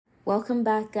Welcome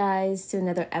back, guys, to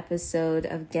another episode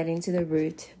of Getting to the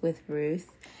Root with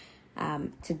Ruth.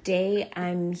 Today,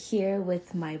 I'm here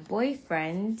with my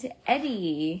boyfriend,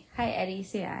 Eddie. Hi, Eddie.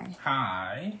 Say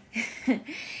hi. Hi.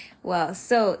 Well,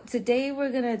 so today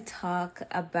we're going to talk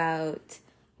about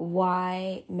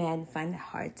why men find it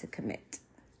hard to commit.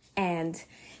 And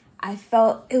I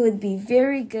felt it would be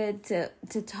very good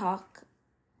to talk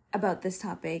about this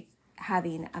topic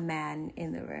having a man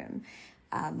in the room.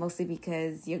 Mostly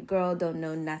because your girl don't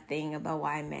know nothing about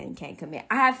why men can't commit.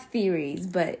 I have theories,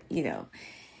 but you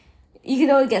can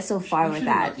only get so far with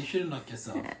that. You shouldn't knock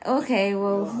yourself. Okay,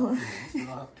 well, You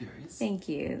don't have theories. thank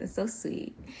you. That's so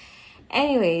sweet.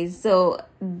 Anyways, so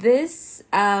this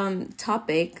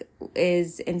topic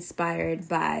is inspired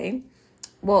by,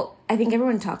 well, I think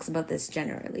everyone talks about this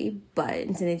generally, but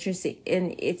it's an interesting,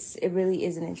 and it really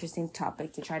is an interesting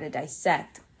topic to try to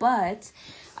dissect. But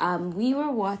we were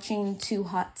watching Too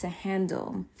Hot to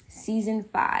Handle, season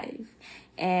 5.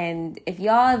 And if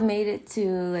y'all have made it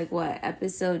to,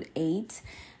 episode 8,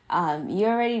 you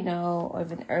already know, or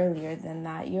even earlier than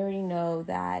that, you already know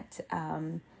that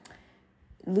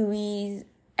Louis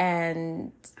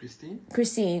and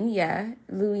Christine,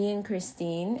 Louis and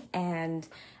Christine and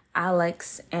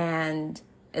Alex and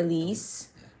Elise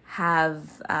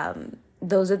have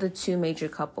those are the two major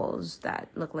couples that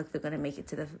look like they're going to make it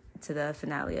to the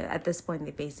finale. At this point,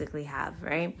 they basically have,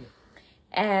 right? Yeah.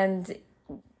 And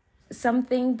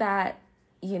something that,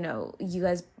 you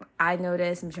guys, I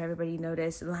noticed, I'm sure everybody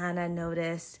noticed, Lana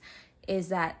noticed, is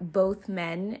that both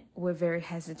men were very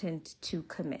hesitant to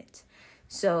commit.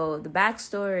 So the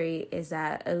backstory is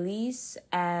that Elise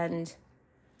and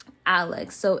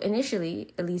Alex, so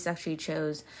initially, Elise actually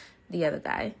chose the other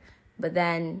guy. But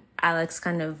then Alex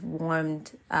kind of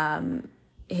warmed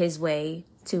his way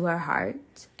to her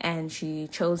heart, and she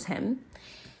chose him.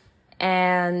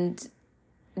 And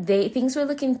things were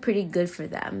looking pretty good for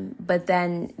them. But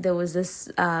then there was this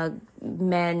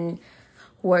men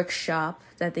workshop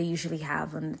that they usually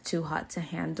have on the Too Hot to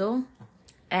Handle,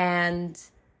 and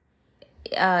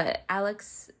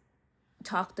Alex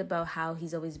talked about how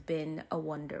he's always been a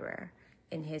wanderer,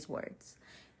 in his words.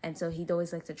 And so he'd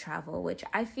always like to travel, which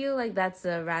I feel like that's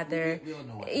a rather,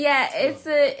 it's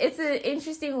an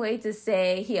interesting way to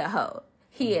say he a hoe.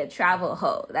 He a travel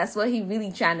hoe. That's what he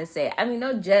really trying to say. I mean,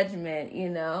 no judgment,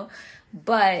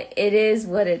 but it is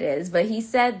what it is. But he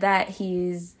said that he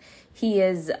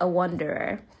is a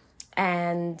wanderer.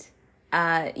 And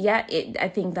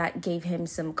I think that gave him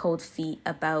some cold feet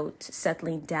about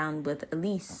settling down with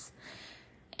Elise.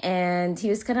 And he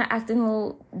was kind of acting a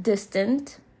little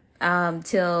distant.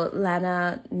 Till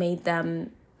Lana made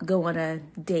them go on a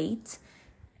date,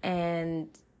 and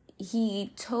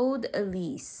he told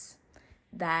Elise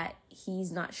that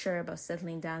he's not sure about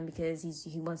settling down because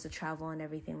he wants to travel and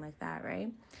everything like that,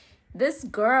 right? This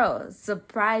girl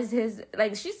surprised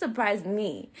she surprised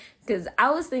me, because I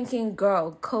was thinking,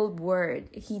 girl, code word,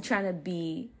 he trying to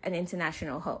be an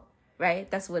international hoe,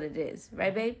 right? That's what it is,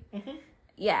 right, babe? Mm-hmm.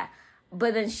 Yeah,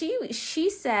 but then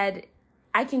she said,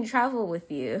 I can travel with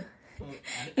you.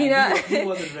 He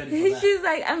wasn't ready for that. She's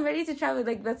like, I'm ready to travel.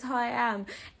 Like, that's how I am.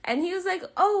 And he was like,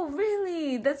 oh,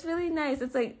 really? That's really nice.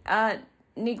 It's like,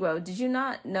 Negro, did you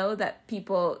not know that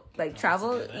people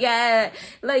travel? Yeah.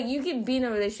 Like, you can be in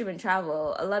a relationship and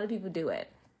travel. A lot of people do it.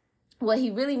 What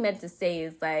he really meant to say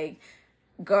is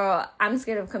girl, I'm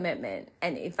scared of commitment.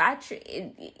 And if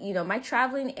my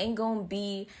traveling ain't gonna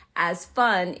be as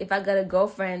fun if I got a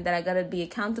girlfriend that I gotta be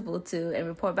accountable to and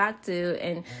report back to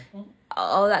and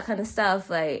all that kind of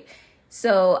stuff.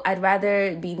 So I'd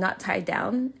rather be not tied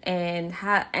down and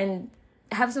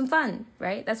have some fun,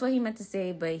 right? That's what he meant to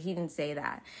say, but he didn't say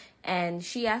that. And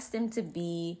she asked him to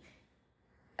be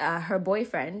her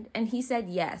boyfriend, and he said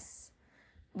yes.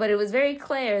 But it was very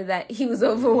clear that he was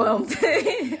overwhelmed.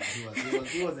 He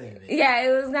was angry. Yeah,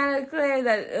 it was kind of clear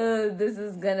that this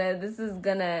is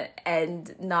gonna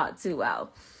end not too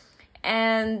well.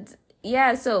 And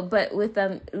yeah, but with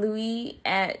Louis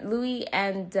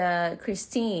and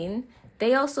Christine,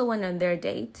 they also went on their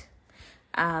date.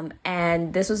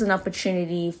 And this was an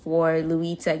opportunity for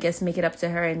Louis to, I guess, make it up to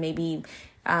her and maybe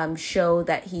show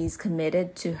that he's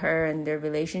committed to her and their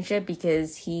relationship,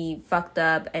 because he fucked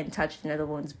up and touched another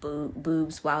woman's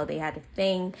boobs while they had a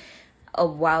thing,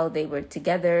 while they were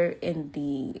together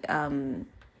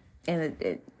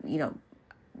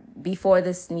before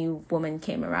this new woman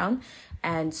came around.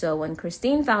 And so when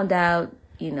Christine found out,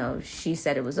 she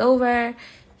said it was over.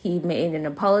 He made an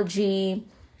apology.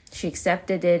 She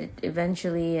accepted it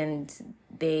eventually, and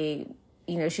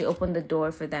she opened the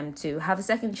door for them to have a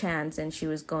second chance, and she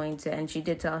was going to, and she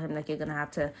did tell him, you're going to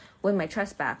have to win my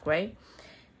trust back, right?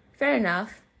 fair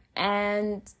enough.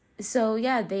 And so,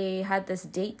 yeah, they had this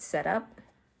date set up.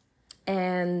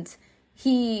 And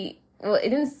it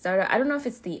didn't start. I don't know if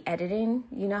it's the editing.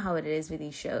 You know how it is with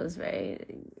these shows, right?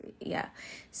 Yeah.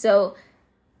 So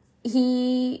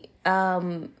he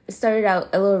started out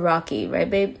a little rocky, right,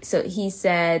 babe? So he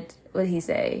said, what did he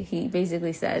say? He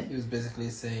basically said... He was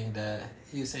basically saying that...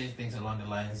 He was saying things along the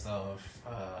lines of...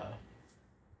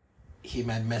 he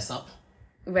might mess up.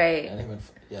 Right. And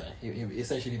he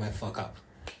essentially might fuck up.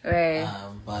 Right.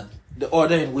 But the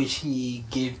order in which he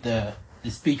gave the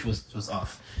speech was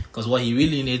off. Because what he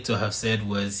really needed to have said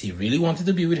was he really wanted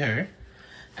to be with her.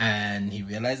 And he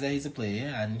realized that he's a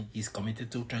player. And he's committed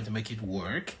to trying to make it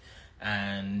work.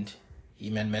 And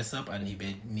he might mess up and he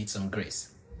may need some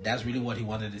grace. That's really what he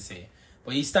wanted to say.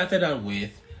 But he started out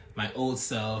with my old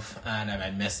self and I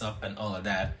might mess up and all of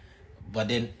that. But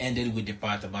then ended with the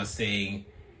part about saying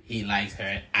he likes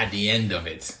her at the end of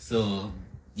it. So,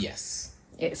 yes.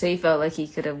 Yeah, so he felt like he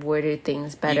could have worded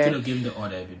things better. He could have given the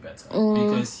order a bit better.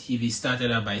 Because if he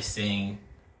started out by saying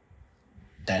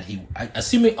that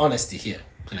assuming honesty here,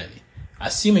 clearly.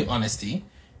 Assuming honesty,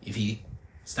 if he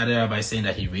started out by saying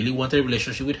that he really wanted a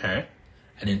relationship with her,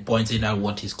 and then pointing out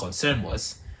what his concern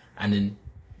was, and then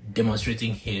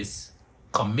demonstrating his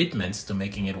commitment to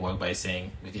making it work by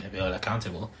saying we can be all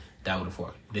accountable, that would have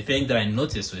worked. The thing that I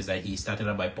noticed was that he started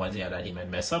out by pointing out that he might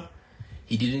mess up.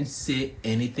 He didn't say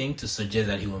anything to suggest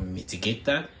that he will mitigate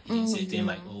that. He didn't say anything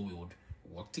like, oh, we would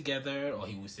work together, or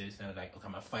he would say something like, okay,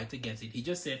 I'm going to fight against it. He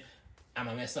just said, I'm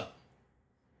going to mess up.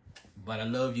 But I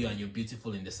love you and you're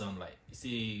beautiful in the sunlight. You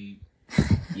see,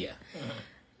 yeah.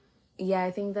 Yeah,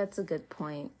 I think that's a good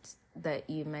point that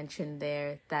you mentioned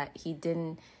there, that he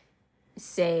didn't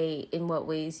say in what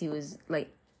ways he was,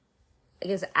 like, I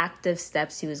guess, active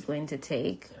steps he was going to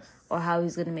take. Yes. Or how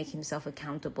he's going to make himself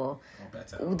accountable.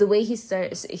 The way he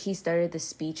started the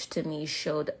speech to me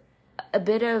showed a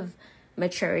bit of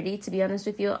maturity, to be honest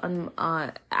with you.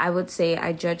 I would say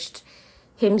I judged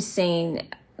him saying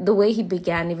the way he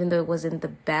began, even though it wasn't the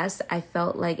best, I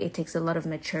felt like it takes a lot of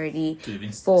maturity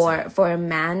for a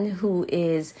man who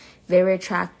is very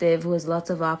attractive, who has lots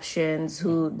of options,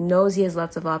 who knows he has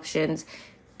lots of options,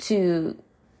 to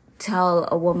tell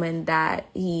a woman that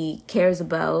he cares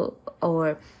about,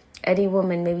 or any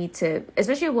woman,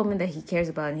 especially a woman that he cares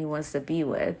about and he wants to be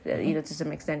with, to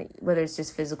some extent, whether it's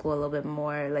just physical a little bit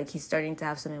more, like he's starting to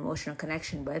have some emotional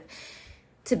connection with,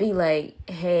 to be like,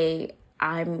 hey,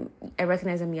 I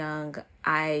recognize I'm young.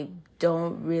 I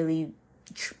don't really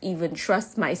even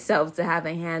trust myself to have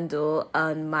a handle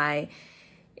on my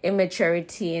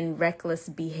immaturity and reckless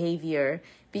behavior,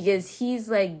 because he's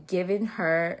like giving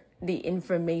her the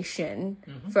information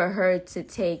for her to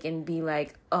take and be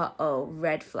like,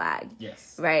 red flag.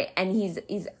 Yes. Right? And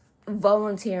he's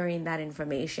volunteering that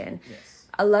information. Yes.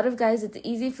 A lot of guys, it's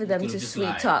easy for them to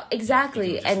sweet talk.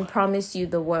 Exactly. And promise you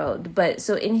the world. But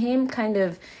so in him kind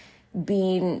of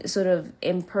being sort of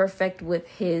imperfect with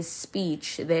his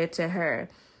speech there to her,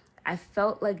 I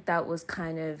felt like that was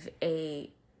kind of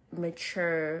he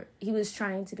was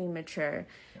trying to be mature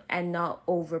and not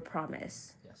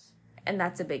overpromise. And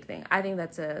that's a big thing. I think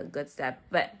that's a good step.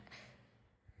 But,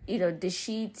 did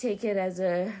she take it as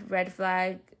a red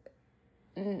flag?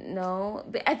 No.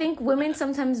 But I think women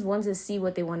sometimes want to see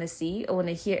what they want to see, or want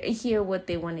to hear what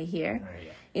they want to hear.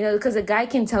 Because a guy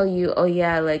can tell you, oh,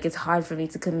 yeah, like, it's hard for me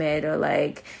to commit, or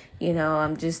like,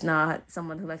 I'm just not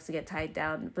someone who likes to get tied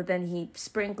down. But then he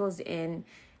sprinkles in,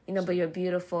 but you're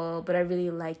beautiful, but I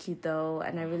really like you, though,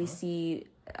 and I really see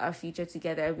our future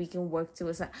together, we can work to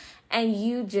it.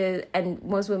 And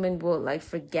most women will like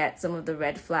forget some of the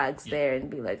red flags there and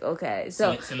be like, okay,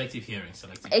 so selective hearing.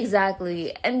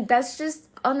 Exactly. And that's just,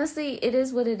 honestly, it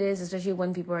is what it is, especially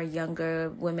when people are younger.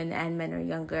 Women and men are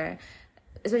younger,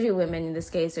 especially women in this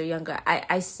case are younger.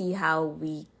 I see how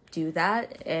we do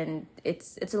that, and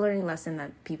it's a learning lesson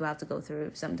that people have to go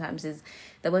through sometimes, is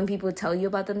that when people tell you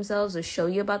about themselves or show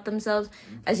you about themselves,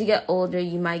 as you get older,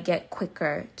 you might get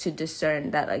quicker to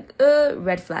discern that, like,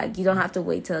 red flag. You don't have to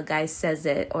wait till a guy says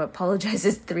it or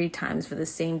apologizes 3 times for the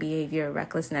same behavior or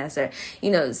recklessness, or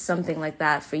something like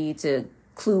that, for you to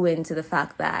clue into the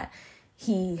fact that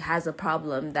he has a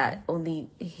problem that only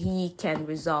he can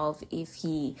resolve if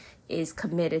he is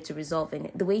committed to resolving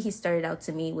it. The way he started out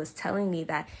to me was telling me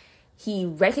that he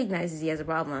recognizes he has a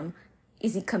problem.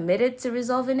 Is he committed to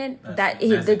resolving it?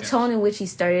 The tone in which he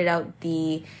started out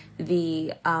the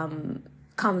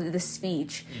the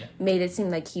speech made it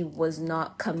seem like he was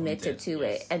not committed to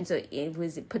it, and so he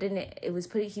was putting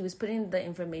the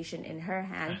information in her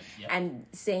hand and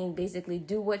saying basically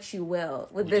do what you will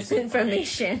with this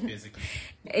information. Basically.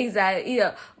 Exactly,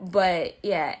 but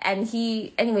and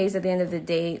he, anyways, at the end of the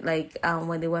day, like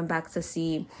when they went back to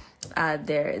see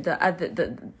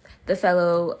the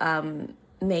fellow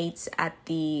mates at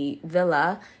the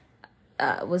villa,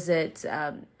 was it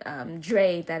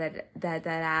Dre that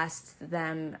asked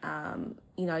them, are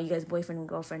you guys boyfriend and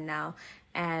girlfriend now?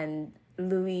 And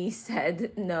Louis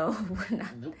said, no, we're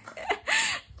not. Nope.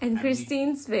 And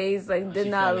Christine's face did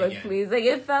not look pleased.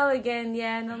 It fell again,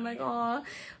 and I'm like, oh,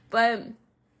 but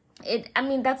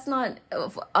that's not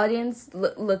audience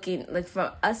looking,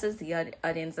 for us as the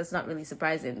audience, that's not really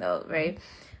surprising though, right?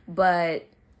 But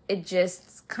it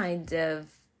just kind of,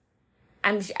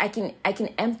 I can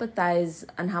empathize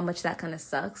on how much that kind of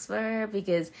sucks for her,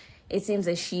 because it seems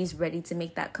like she's ready to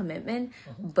make that commitment,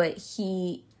 but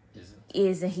he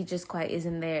he just quite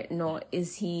isn't there, nor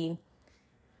is he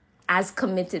as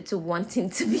committed to wanting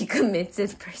to be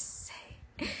committed per se.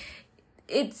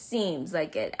 It seems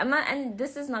like it. I'm not, and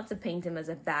this is not to paint him as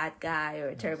a bad guy or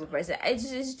a terrible person.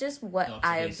 It's just what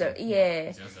I observe.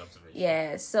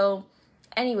 Yeah. So,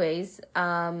 anyways,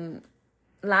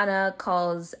 Lana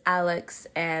calls Alex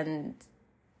and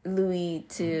Louis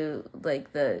to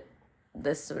the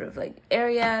sort of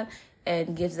area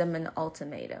and gives them an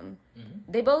ultimatum.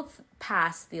 They both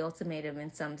pass the ultimatum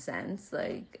in some sense.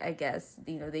 I guess,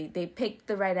 they picked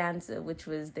the right answer, which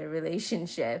was their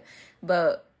relationship.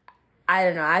 But I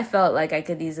don't know. I felt like I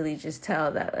could easily just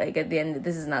tell that at the end,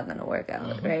 this is not going to work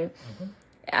out, right?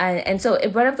 And so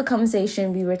it brought up the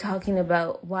conversation. We were talking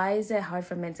about why is it hard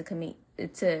for men to commit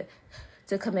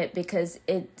because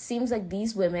it seems like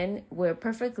these women were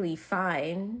perfectly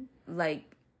fine,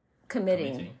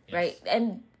 committing, right?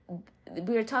 And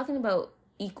we were talking about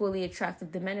equally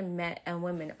attractive. The men and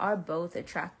women are both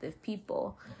attractive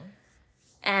people.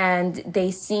 And they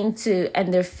seem to,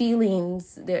 and their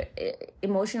feelings, their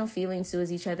emotional feelings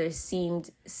towards each other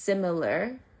seemed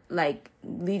similar,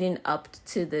 leading up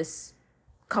to this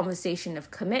conversation of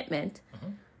commitment.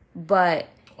 But,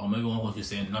 or maybe one was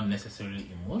saying not necessarily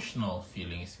emotional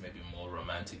feelings, maybe more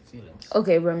romantic feelings.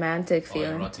 Okay, romantic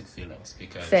feelings. Or erotic feelings,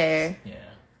 because... Fair.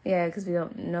 Yeah, because we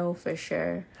don't know for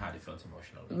sure. How they felt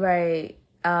emotionally. Right.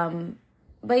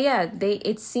 But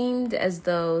it seemed as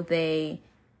though they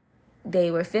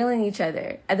were feeling each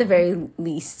other at the very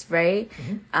least, right?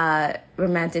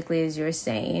 Romantically, as you were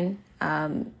saying.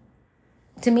 To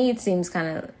me, it seems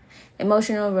kind of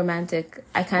emotional, romantic.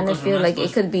 I kind of feel like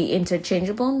it could be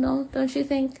interchangeable, no? Don't you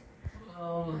think?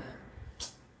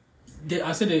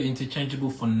 I said they're interchangeable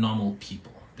for normal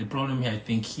people. The problem I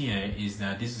think here is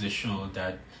that this is a show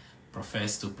that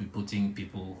profess to be putting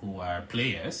people who are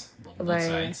players, both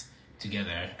sides,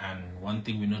 together. And one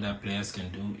thing we know that players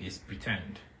can do is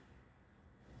pretend.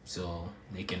 So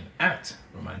they can act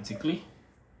romantically,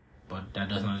 but that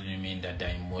does not really mean that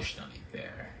they're emotionally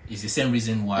there. It's the same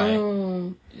reason why,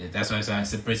 that's why I'm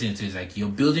separating it. It's you're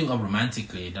building up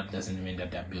romantically, that doesn't mean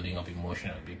that they're building up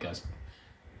emotionally, because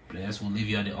players will leave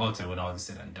you at the altar when all is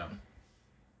said and done.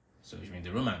 So which means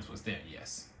the romance was there,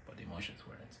 yes, but the emotions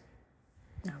weren't.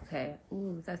 Okay.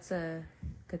 Ooh, that's a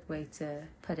good way to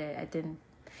put it.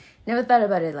 Never thought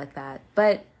about it like that.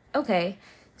 But, okay.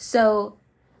 So,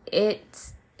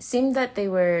 it seemed that they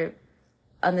were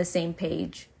on the same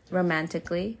page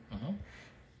romantically.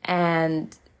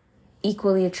 And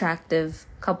equally attractive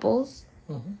couples.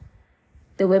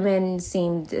 The women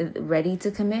seemed ready to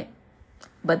commit,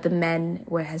 but the men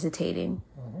were hesitating.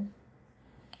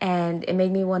 And it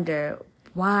made me wonder,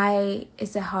 why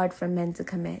is it hard for men to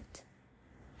commit?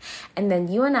 And then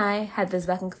you and I had this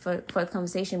back and forth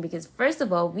conversation, because first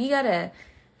of all, we gotta,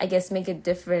 I guess, make a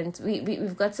difference.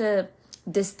 We've got to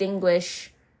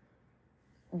distinguish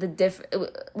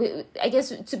I guess,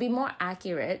 to be more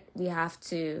accurate, we have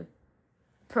to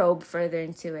probe further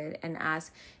into it and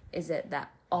ask, is it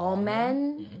that all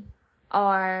men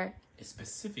are a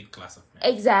specific class of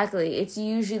men? Exactly. It's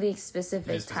usually a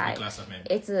specific type. Class of men.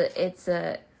 It's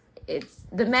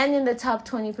the men in the top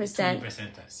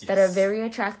 20% that are very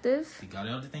attractive. They got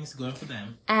all the things going for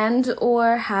them. And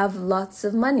or have lots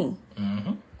of money.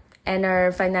 And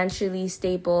are financially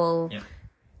stable. Yeah.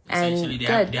 Essentially, they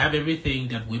have everything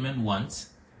that women want.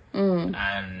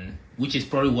 And which is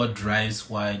probably what drives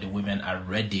why the women are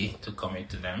ready to commit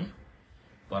to them.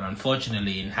 But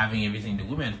unfortunately, in having everything the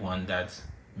women want, that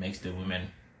makes the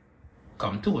women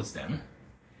come towards them.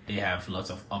 They have lots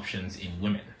of options in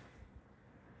women.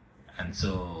 And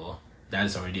so that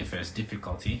is already a first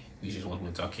difficulty, which is what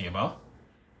we're talking about.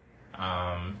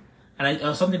 And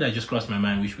And something that just crossed my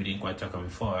mind, which we didn't quite talk about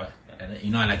before,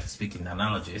 and I like to speak in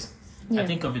analogies. I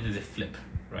think of it as a flip,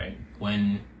 right?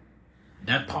 When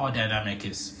that power dynamic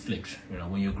is flipped,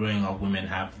 when you're growing up, women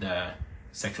have the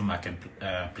sexual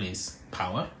marketplace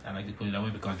power. I like to put it that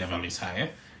way because their value is higher.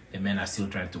 The men are still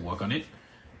trying to work on it.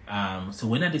 So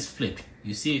when that is flipped,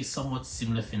 you see a somewhat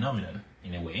similar phenomenon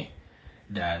in a way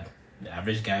that the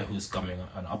average guy who's coming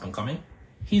on up and coming,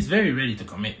 he's very ready to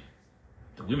commit.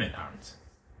 The women aren't.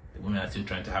 The women are still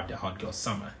trying to have their hot girl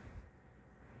summer.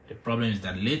 The problem is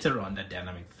that later on, that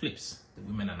dynamic flips. The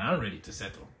women are now ready to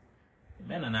settle. The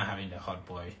men are now having the hot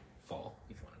boy fall,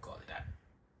 if you want to call it that.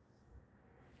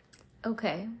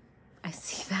 Okay, I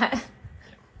see that.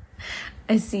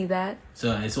 I see that.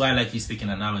 So it's why I like you speaking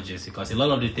analogies, because a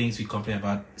lot of the things we complain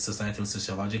about societal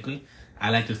sociologically, I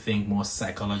like to think more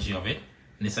psychology of it.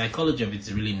 And the psychology of it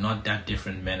is really not that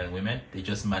different, men and women. They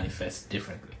just manifest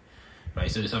differently,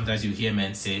 right? So sometimes you hear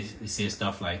men say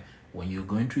stuff like, when you're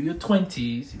going through your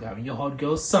 20s, you're having your hot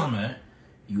girl summer,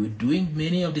 you're doing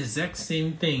many of the exact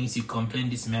same things you complain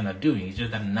these men are doing. It's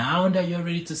just that now that you're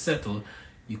ready to settle,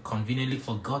 you conveniently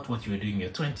forgot what you were doing in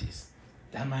your 20s.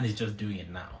 That man is just doing it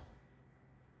now.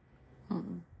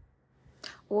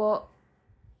 Well,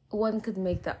 one could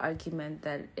make the argument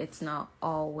that it's not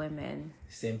all women.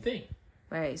 Same thing.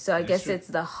 Right. So I guess it's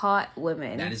the hot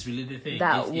women. That is really the thing.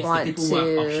 That it's want the people to.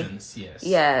 Who have options, yes.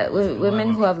 Yeah,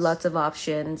 women who have lots of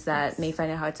options that may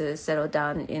find it hard to settle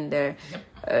down in their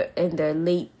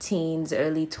late teens,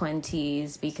 early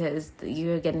 20s, because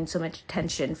you're getting so much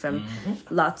attention from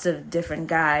lots of different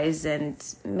guys, and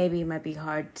maybe it might be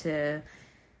hard to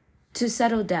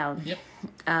settle down.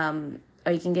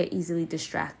 Or you can get easily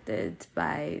distracted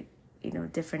by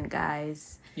different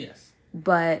guys. Yes.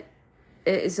 But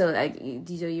so like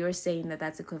you were saying that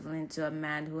that's equivalent to a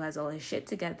man who has all his shit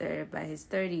together by his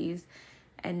 30s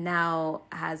and now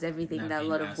has everything that a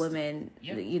lot of women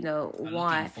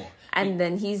want, and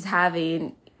then he's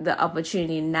having the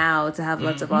opportunity now to have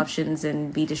lots of options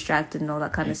and be distracted and all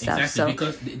that kind of stuff. So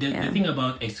because the thing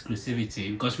about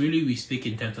exclusivity, because really we speak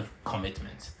in terms of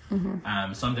commitment.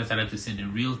 Sometimes I like to say the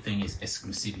real thing is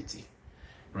exclusivity,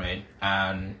 right?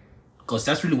 And because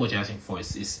that's really what you're asking for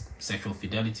is sexual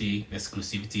fidelity,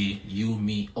 exclusivity, you,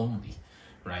 me only,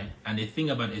 right? And the thing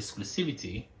about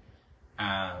exclusivity,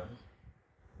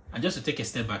 and just to take a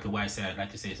step back, why I'd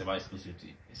like to say it's about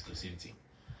exclusivity.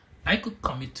 I could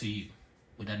commit to you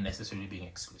without necessarily being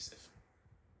exclusive,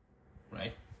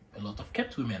 right? A lot of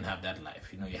kept women have that life.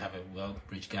 You have a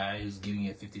well-rich guy who's giving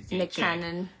you a 50K Nick check.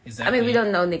 Cannon. Exactly. I mean, we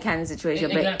don't know Nick Cannon's situation,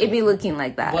 but it'd be looking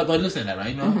like that. But look at that,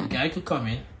 right? A guy could come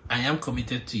in, I am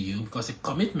committed to you, because a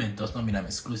commitment does not mean I'm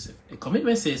exclusive. A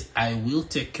commitment says, I will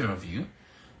take care of you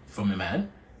from a man.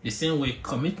 The same way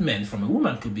commitment from a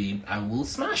woman could be, I will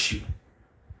smash you.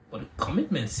 But a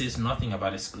commitment says nothing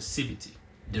about exclusivity.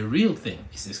 The real thing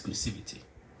is exclusivity.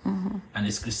 And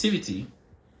exclusivity,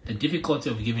 the difficulty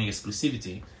of giving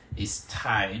exclusivity is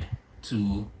tied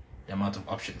to the amount of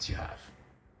options you have.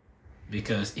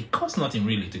 Because it costs nothing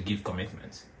really to give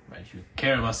commitment, right? You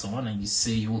care about someone and you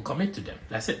say you will commit to them.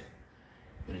 That's it.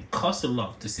 But it costs a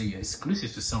lot to say you're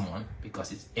exclusive to someone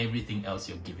because it's everything else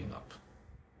you're giving up.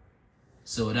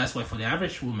 So that's why for the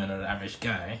average woman or the average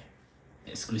guy,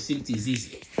 exclusivity is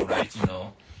easy, right?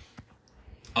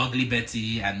 Ugly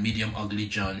Betty and medium ugly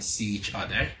John see each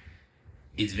other.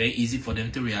 It's very easy for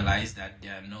them to realize that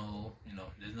there are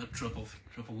there's no trope of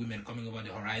women coming over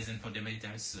the horizon for them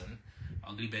anytime soon.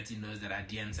 Ugly Betty knows that her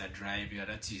DMs are dry every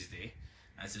other Tuesday.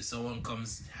 And so someone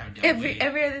comes every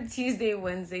other Tuesday,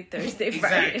 Wednesday, Thursday,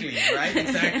 Friday. Exactly, right?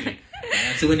 Exactly.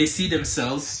 And so when they see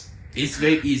themselves, it's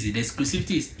very easy. The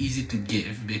exclusivity is easy to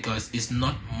give because it's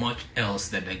not much else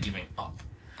that they're giving up.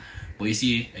 But you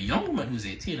see, a young woman who's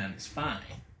 18 and is fine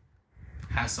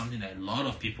has something that a lot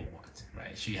of people want,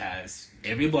 right? She has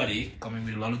everybody coming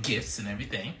with a lot of gifts and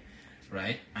everything,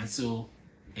 right? And so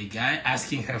a guy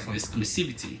asking her for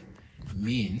exclusivity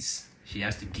means she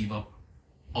has to give up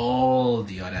all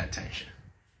the other attention.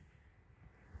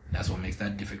 That's what makes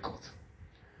that difficult.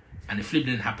 And the flip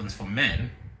then happens for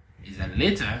men is that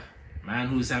later, man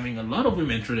who's having a lot of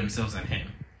women throw themselves at him,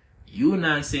 you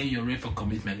now saying you're ready for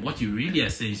commitment, what you really are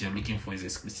saying is you're looking for is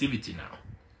exclusivity now.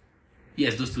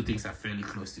 Yes, those two things are fairly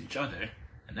close to each other,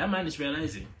 and that man is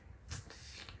realizing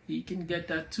he can get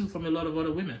that too from a lot of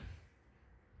other women.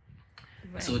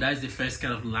 Right. So that's the first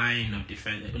kind of line of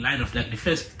the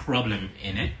first problem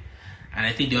in it. And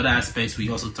I think the other aspects we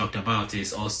also talked about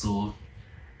is also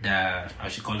the, I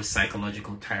should call it,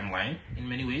 psychological timeline in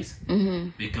many ways.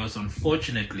 Because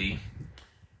unfortunately,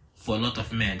 for a lot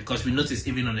of men, because we noticed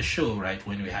even on the show, right,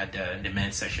 when we had the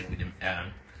men's session with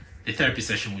the therapy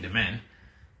session with the men,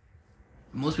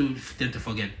 most people tend to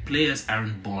forget players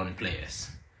aren't born players.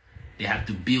 They have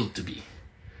to build to be,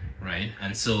 right?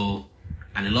 And so,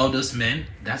 and a lot of those men,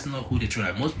 that's not who they truly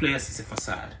are. Most players, it's a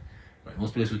facade. Right?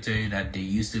 Most players will tell you that they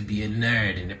used to be a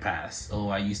nerd in the past. Oh,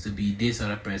 I used to be this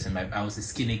other person. I was a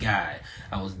skinny guy.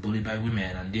 I was bullied by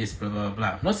women and this, blah, blah, blah.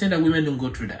 I'm not saying that women don't go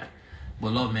through that, but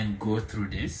a lot of men go through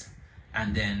this.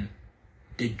 And then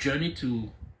the journey to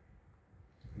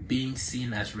being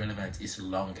seen as relevant is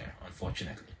longer,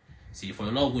 unfortunately. See, for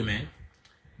a lot of women,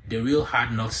 the real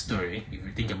hard knock story, if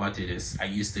you think about it, is I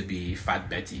used to be Fat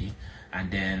Betty,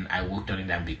 and then I worked on it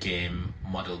and became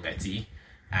Model Betty,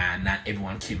 and not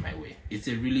everyone came my way. It's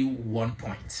a really one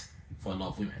point for a lot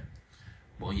of women.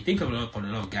 But when you think about it for a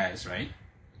lot of guys, right,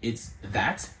 it's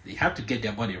that they have to get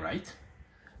their body right,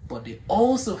 but they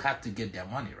also have to get their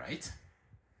money right.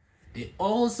 They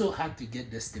also have to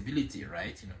get the stability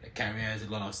right, you know, the careers, a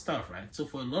lot of stuff, right? So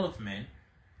for a lot of men,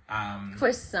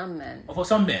 for some men. For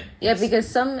some men. Yeah, because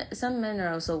some men are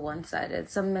also one-sided.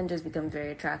 Some men just become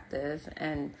very attractive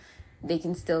and they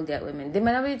can still get women. They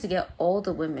might not be able to get all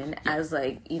the women as,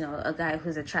 like, you know, a guy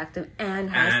who's attractive and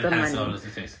has the money. All those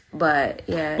things. But,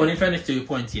 yeah. But in fairness to your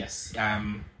point, yes.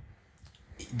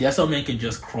 There are some men can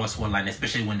just cross one line,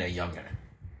 especially when they're younger,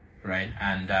 right?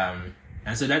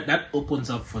 And so that opens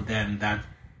up for them that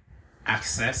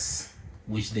access,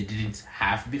 which they didn't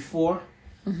have before.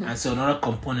 Mm-hmm. And so another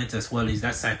component as well is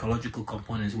that psychological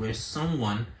component where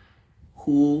someone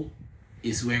who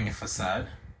is wearing a facade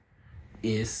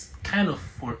is kind of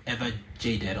forever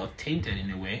jaded or tainted in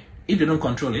a way, if they don't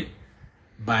control it,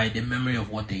 by the memory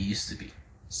of what they used to be.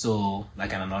 So,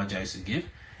 like an analogy I used to give,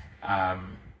 a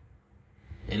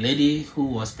lady who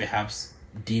was perhaps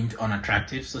deemed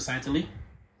unattractive societally,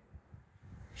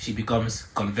 she becomes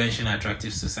conventional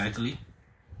attractive societally.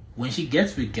 When she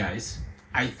gets with guys,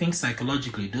 I think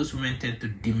psychologically, those women tend to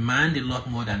demand a lot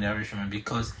more than the average woman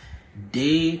because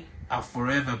they are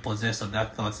forever possessed of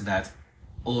that thought that,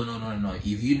 oh, no.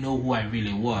 If you know who I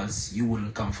really was, you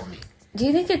wouldn't come for me. Do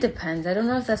you think it depends? I don't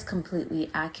know if that's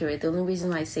completely accurate. The only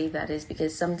reason why I say that is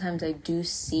because sometimes I do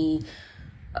see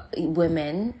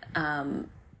women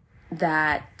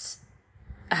that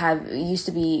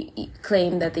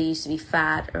claim that they used to be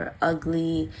fat or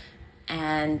ugly,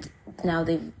 and now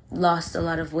they've lost a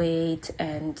lot of weight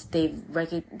and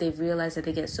they've realized that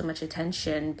they get so much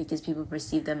attention because people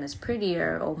perceive them as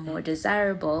prettier or more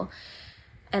desirable,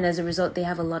 and as a result they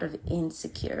have a lot of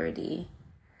insecurity.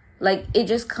 Like, it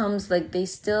just comes, like, they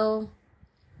still,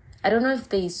 I don't know if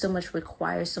they so much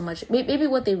require so much, maybe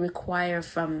what they require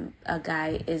from a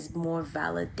guy is more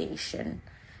validation,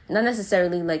 not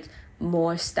necessarily like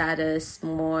more status,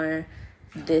 more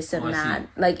this and that.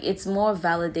 Like, it's more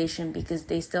validation because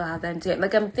they still have that.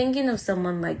 Like, I'm thinking of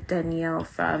someone like Danielle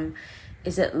from,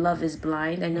 is it Love is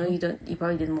Blind? I know you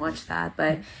probably didn't watch that,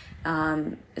 but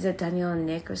is it Danielle and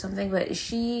Nick or something? But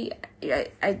she,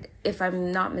 if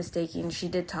I'm not mistaken, she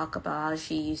did talk about how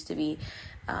she used to be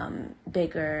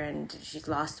bigger and she's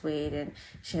lost weight and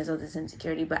she has all this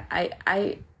insecurity. But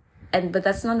but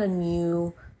that's not a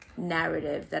new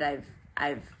narrative that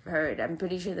I've heard. I'm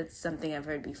pretty sure that's something I've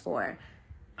heard before.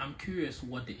 I'm curious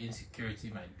what the insecurity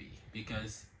might be,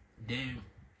 because they,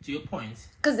 to your point,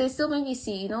 because they still maybe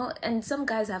see, you know, and some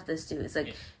guys have this too. It's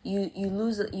like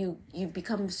you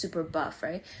become super buff,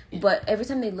 right? Yeah. But every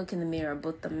time they look in the mirror,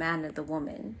 both the man and the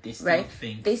woman, they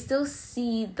still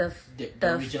see the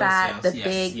fat, selves.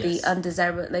 Big, the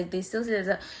undesirable. Like, they still see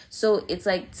that. So it's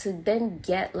like, to then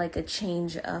get like a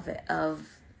change of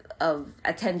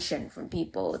attention from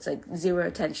people, it's like zero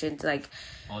attention to like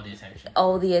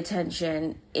all the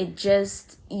attention. It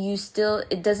just,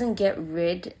 it doesn't get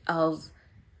rid of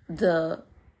the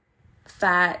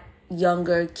fat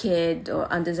younger kid or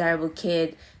undesirable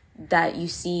kid that you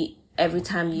see every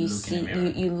time you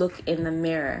look in the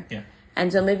mirror. Yeah.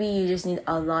 And so maybe you just need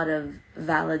a lot of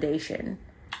validation.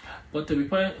 But to be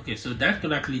point, okay, so that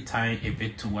could actually tie a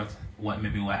bit to what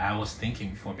I was thinking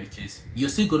before, because you're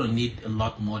still going to need a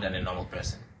lot more than a normal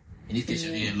person. In this case,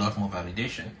 you need a lot more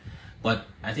validation. But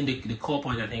I think the core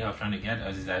point I think I was trying to get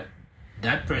at is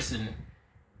that person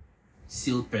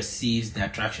still perceives the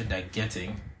attraction they're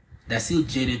getting. They're still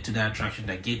jaded to the attraction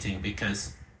they're getting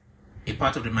because a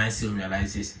part of the mind still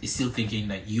realizes, is still thinking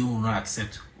that you will not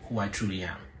accept who I truly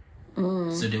am.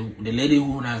 Mm. So the lady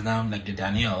who has now, like the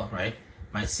Danielle, right,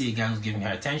 might see a guy who's giving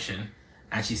her attention,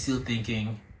 and she's still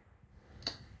thinking,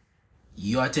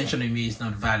 your attention to me is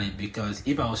not valid because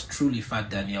if I was truly fat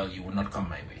Danielle, you would not come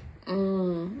my way.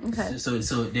 Okay.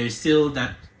 So there's still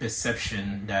that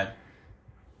perception that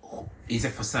it's a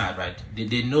facade, right?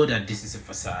 They know that this is a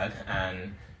facade,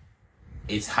 and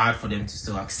it's hard for them to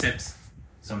still accept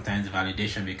sometimes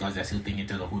validation because they're still thinking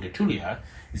of who they truly are.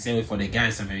 The same way for the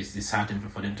guys, sometimes it's disheartening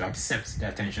for them to accept the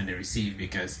attention they receive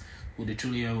because who they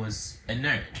truly are was a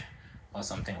nerd or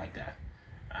something like that.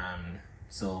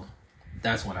 So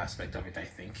that's one aspect of it, I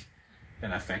think,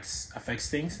 that affects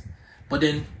things. But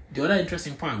then the other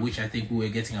interesting part, which I think we were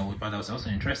getting at, but that was also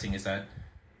interesting, is that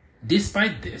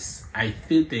despite this, I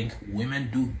still think women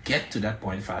do get to that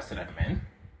point faster than men.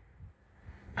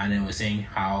 And then we're saying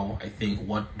how I think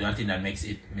the other thing that makes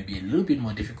it maybe a little bit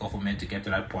more difficult for men to get to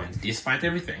that point, despite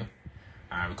everything,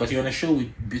 because you're on a show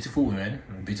with beautiful women,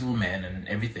 beautiful men, and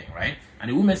everything, right?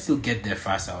 And the women still get there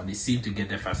faster, or they seem to get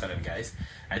there faster than guys.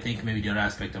 I think maybe the other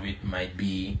aspect of it might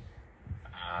be,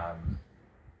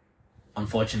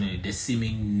 unfortunately, the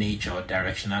seeming nature or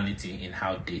directionality in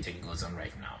how dating goes on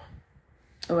right now.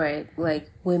 Right,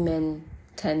 like women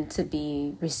tend to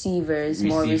be more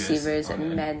receivers,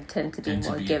 and men tend to be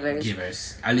more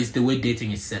givers. At least the way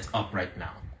dating is set up right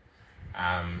now.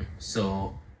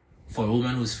 So for a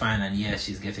woman who's fine and yes,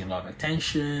 she's getting a lot of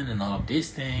attention and all of these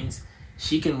things,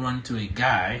 she can run to a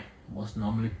guy, most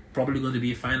normally probably going to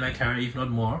be fine like her, if not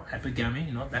more,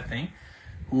 hypergamy, that thing,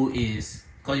 who is,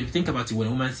 because if you think about it, when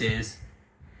a woman says,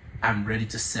 I'm ready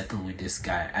to settle with this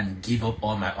guy and give up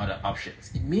all my other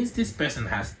options, it means this person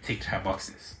has ticked her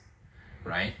boxes,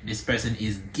 right? This person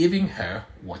is giving her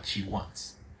what she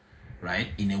wants, right?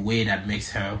 In a way that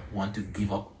makes her want to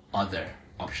give up other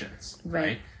options,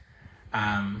 right?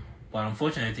 But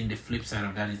unfortunately, I think the flip side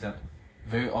of that is that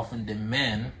very often the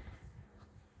men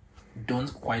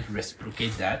don't quite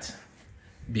reciprocate that,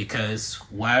 because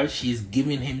while she's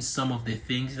giving him some of the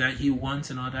things that he wants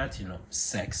and all that,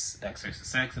 sex, access to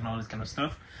sex and all this kind of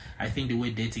stuff, I think the way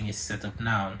dating is set up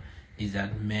now is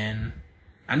that men,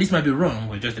 and this might be wrong,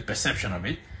 but just the perception of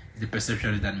it, the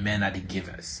perception is that men are the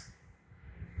givers,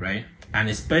 right? And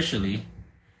especially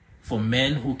for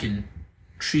men who can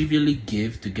trivially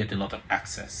give to get a lot of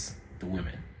access to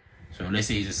women. So let's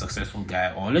say he's a successful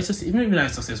guy, or let's just even not a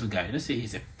successful guy, let's say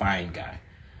he's a fine guy.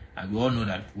 And we all know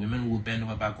that women will bend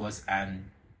over backwards and,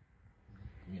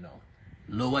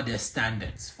 lower their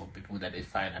standards for people that they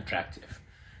find attractive,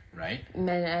 right?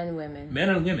 Men and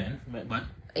women. But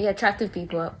attractive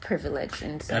people are privileged.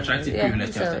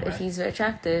 Privilege. So if he's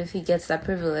attractive, he gets that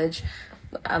privilege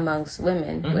amongst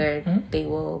women, where they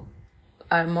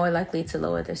are more likely to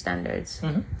lower their standards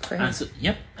for him.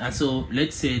 And so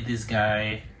let's say this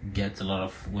guy gets a lot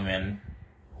of women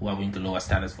who are willing to lower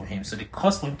standards for him. So the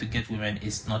cost for him to get women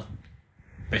is not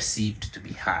perceived to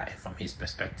be high from his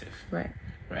perspective. Right.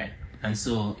 And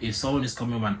so if someone is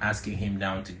coming up and asking him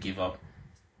down to give up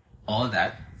all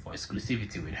that for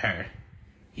exclusivity with her,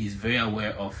 he's very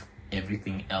aware of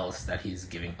everything else that he's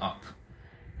giving up,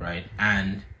 right?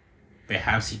 And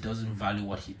perhaps he doesn't value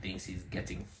what he thinks he's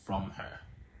getting from her.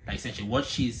 Like essentially what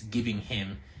she's giving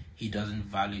him, he doesn't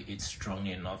value it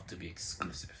strongly enough to be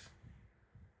exclusive.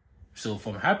 So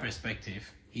from her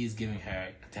perspective, he's giving her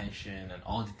attention and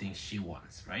all the things she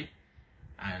wants, right?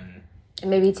 And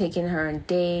maybe taking her on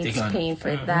dates, paying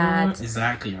for that.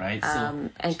 Exactly, right?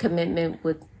 And commitment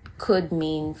could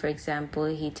mean, for example,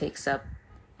 he takes up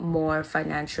more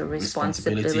financial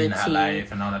responsibility in her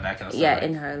life and all of that kind of stuff. Yeah, right?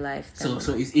 In her life. So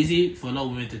it's easy for a lot of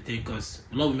women to think, because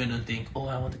a lot of women don't think, I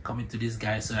want to commit to this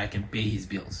guy so I can pay his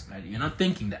bills, right? You're not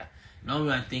thinking that. A lot of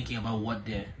women are thinking about what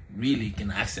they really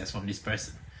can access from this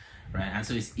person, right? And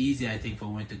so it's easy, I think, for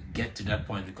women to get to that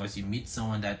point because you meet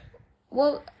someone that...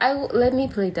 Well, let me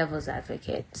play devil's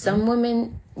advocate. Some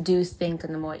women do think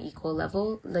on a more equal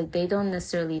level. Like, they don't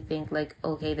necessarily think like,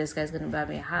 okay, this guy's going to buy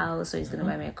me a house, or he's going to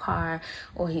buy me a car,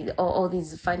 or all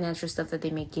these financial stuff that they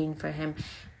may gain for him.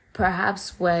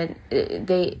 Perhaps when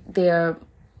they are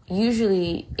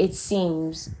usually, it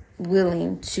seems,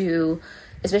 willing to,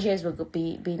 especially as we're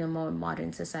being a more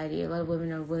modern society, a lot of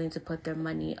women are willing to put their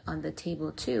money on the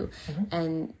table too,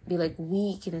 and be like,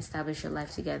 we can establish a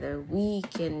life together. We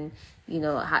can,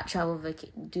 travel,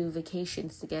 do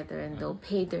vacations together, and they'll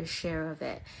pay their share of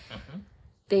it.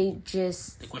 They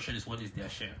just... The question is, what is their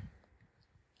share?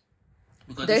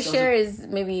 Because their share is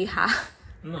maybe half.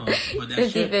 No, but their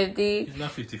 50-50. It's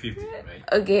not 50-50, right?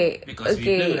 Okay. Because if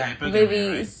you play with hypergamy, maybe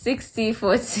right?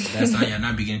 60-40. That's why you're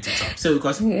not beginning to talk. So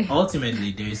because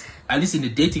ultimately there is, at least in the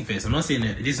dating phase, I'm not saying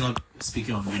that this is not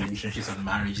speaking of relationships and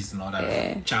marriages and all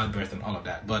that, childbirth and all of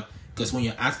that, but because when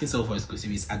you're asking someone for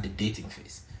exclusivity, it's at the dating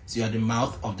phase. So you're at the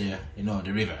mouth of the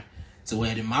river. So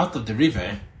we're at the mouth of the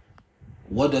river.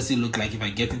 What does it look like if I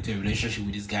get into a relationship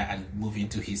with this guy and move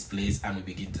into his place and we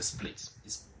begin to split?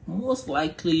 It's most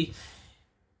likely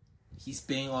he's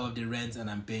paying all of the rent and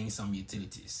I'm paying some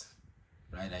utilities,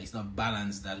 right? It's not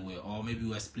balanced that way. Or maybe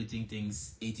we're splitting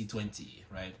things 80-20,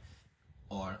 right?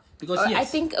 or because or yes. I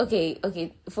think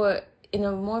okay, for in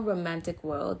a more romantic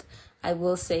world, I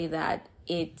will say that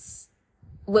it's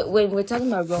when we're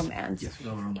talking about romance, Yes, we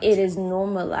love romance. it is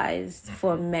normalized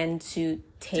for men to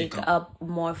take up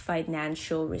more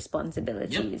financial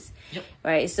responsibilities. Yep.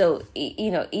 Right? So,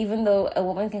 even though a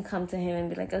woman can come to him and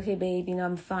be like, okay, babe,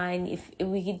 I'm fine. If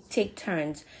we could take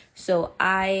turns. So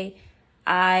I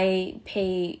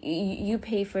pay, you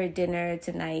pay for dinner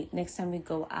tonight. Next time we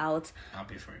go out, I'll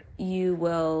pay for it. you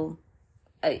will,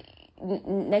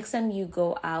 next time you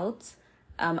go out,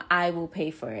 I will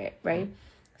pay for it. Right?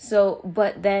 So,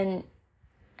 but then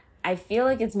I feel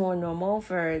like it's more normal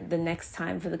for the next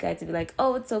time for the guy to be like,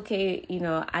 oh, it's okay,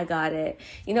 I got it.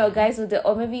 Guys will do,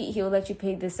 or maybe he'll let you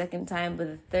pay the second time, but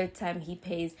the third time he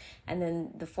pays, and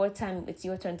then the fourth time it's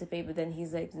your turn to pay, but then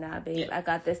he's like, nah, babe, I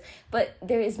got this. But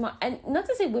there is more, and not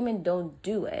to say women don't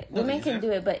do it. Women can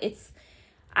do it, but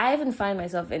I even find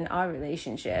myself in our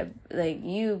relationship, like,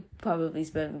 you probably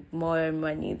spend more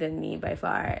money than me by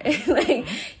far.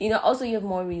 Also you have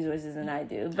more resources than I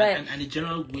do. But and the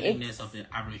general willingness of the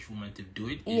average woman to do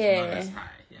it is not as high.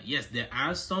 Yeah. Yes, there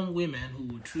are some women who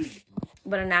will truly.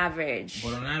 But on average,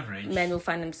 men will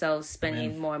find themselves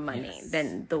spending more money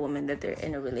than the woman that they're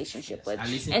in a relationship with.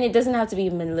 And it doesn't have to be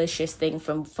a malicious thing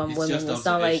from women. It's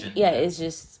not like, it's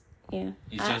just, It's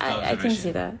just I can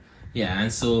see that. Yeah,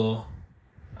 and so...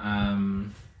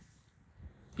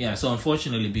 so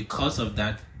unfortunately, because of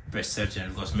that perception,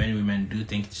 because many women do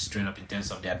think straight up in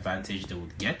terms of the advantage they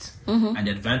would get, and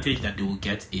the advantage that they will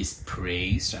get is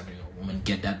praised. I mean, women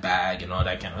get that bag and all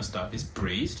that kind of stuff is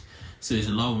praised. So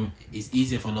it's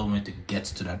easier for a lot of women to get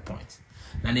to that point.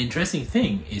 And the interesting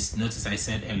thing is, notice I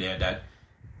said earlier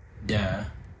that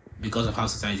because of how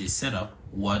society is set up,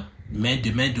 what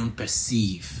the men don't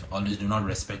perceive or they do not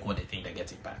respect what they think they're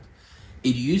getting back.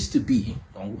 It used to be,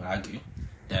 I would argue,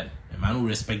 that a man will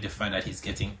respect the fact that he's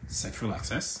getting sexual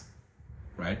access,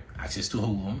 right? Access to her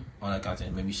womb, all that kind of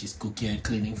thing. Maybe she's cooking and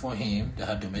cleaning for him, they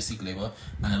have domestic labor,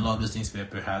 and a lot of those things were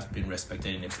perhaps been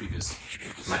respected in the previous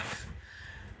life.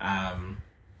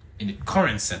 In the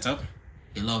current setup,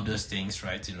 a lot of those things,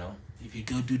 right, if you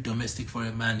go do domestic for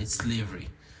a man, it's slavery.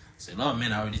 So a lot of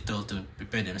men are already told to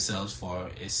prepare themselves for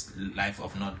a life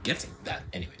of not getting that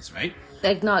anyways, right?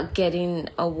 Like not getting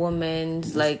a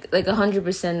woman's like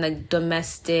 100% like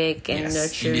domestic and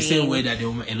nurturing. In the same way that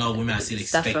a lot of women are still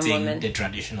expecting the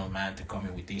traditional man to come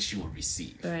in with things she will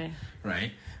receive.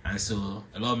 Right? And so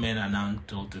a lot of men are now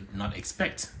told to not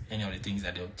expect any of the things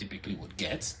that they typically would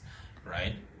get,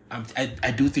 right?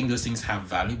 I do think those things have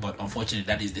value, but unfortunately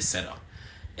that is the setup.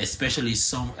 Especially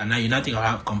and now you're not thinking of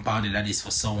how compounded that is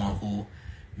for someone who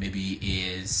maybe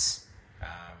is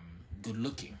good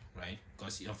looking, right?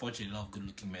 Because unfortunately a lot of good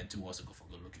looking men too also go for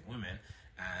good looking women,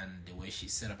 and the way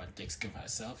she's set up and takes care of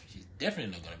herself, she's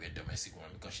definitely not going to be a domestic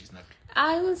woman because she's not.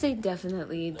 I would say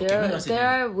definitely. There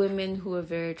are women who are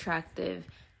very attractive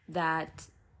that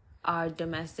are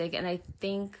domestic, and I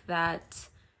think that,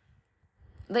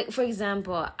 like, for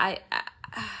example, I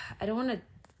don't want to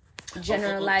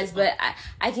generalize, but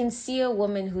I can see a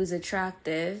woman who's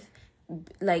attractive,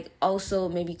 like, also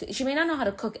maybe she may not know how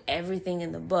to cook everything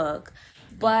in the book,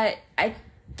 but I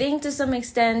think to some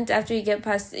extent after you get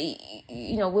past,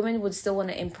 women would still want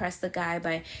to impress the guy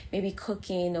by maybe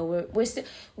cooking, or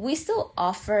we still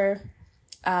offer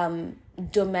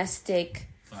domestic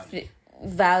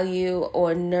value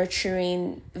or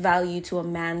nurturing value to a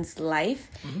man's life,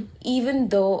 even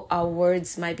though our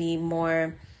words might be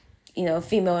more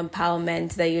female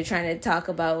empowerment that you're trying to talk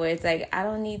about, where it's like, I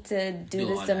don't need to do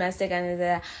this domestic and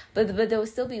that. But there will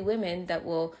still be women that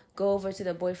will go over to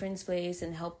their boyfriend's place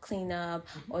and help clean up,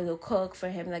 or they'll cook for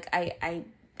him. Like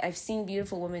I've seen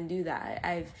beautiful women do that.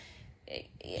 I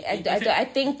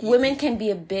think women can be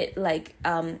a bit like,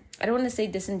 I don't want to say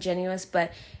disingenuous,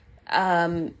 but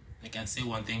they can say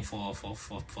one thing for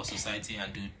society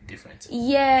and do different.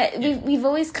 Yeah, we've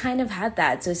always kind of had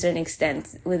that to a certain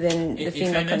extent within the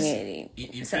female community.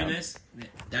 In fairness,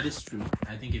 that is true.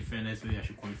 I think in fairness, maybe I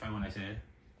should qualify when I say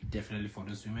definitely for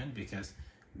those women, because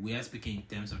we are speaking in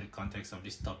terms of the context of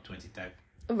this top 20 type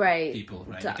people,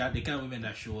 right? The kind of women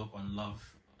that show up on Love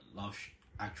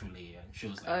Actually and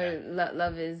shows like that.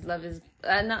 Love is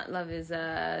not Love is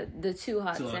the Too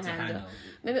Hot to Handle.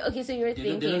 Maybe so you're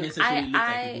thinking they don't necessarily look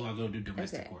like people who are going to do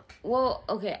domestic work. Well,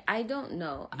 I don't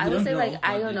know. I would say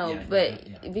I don't know,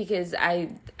 but because I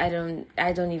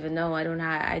don't even know.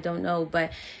 I don't know.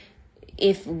 But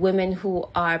if women who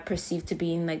are perceived to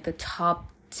be in like the top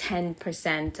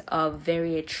 10% of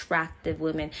very attractive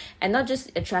women, and not just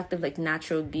attractive like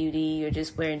natural beauty, you're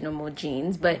just wearing normal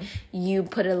jeans, but you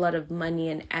put a lot of money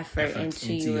and effort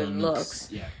into your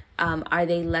looks. are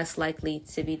they less likely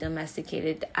to be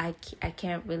domesticated? I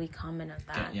can't really comment on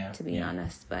that, to be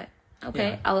honest, but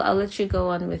okay, I'll let you go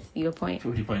on with your point.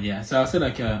 So I'll say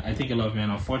I think a lot of men,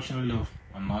 unfortunately,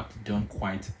 or not, don't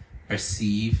quite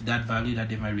perceive that value that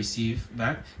they might receive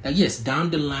back. Like, yes, down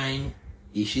the line,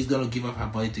 if she's gonna give up her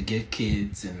body to get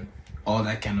kids and all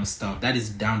that kind of stuff, that is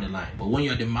down the line. But when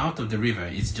you're at the mouth of the river,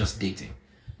 it's just dating.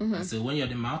 And so when you're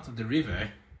at the mouth of the river,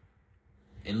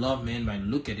 a lot of men might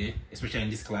look at it, especially in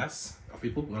this class of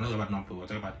people. We're not talking about non-people, we're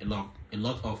talking about a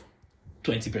lot of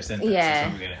 20%.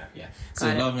 Yeah. So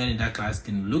a lot of men in that class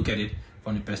can look at it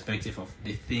from the perspective of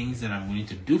the things that I'm willing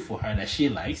to do for her that she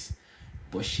likes,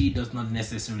 but she does not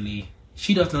necessarily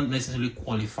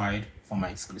qualify for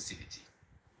my exclusivity.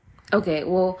 Okay,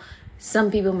 well, some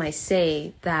people might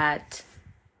say that,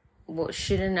 well,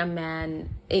 shouldn't a man...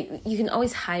 you can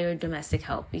always hire domestic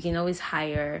help. You can always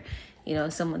hire,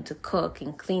 someone to cook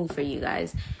and clean for you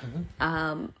guys.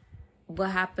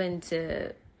 What happened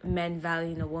to men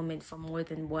valuing a woman for more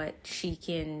than what she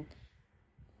can...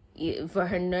 for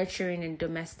her nurturing and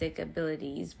domestic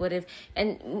abilities? What if...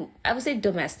 And I would say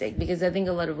domestic, because I think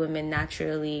a lot of women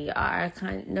naturally are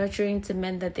kind of nurturing to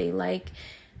men that they like,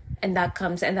 and that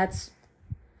comes... And that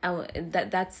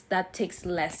takes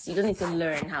less. You don't need to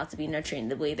learn how to be nurturing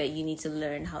the way that you need to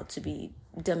learn how to be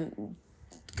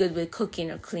good with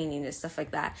cooking or cleaning and stuff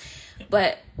like that.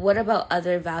 But what about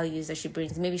other values that she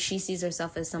brings? Maybe she sees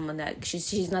herself as someone that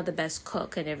she's not the best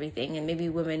cook and everything, and maybe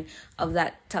women of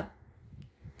that top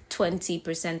 20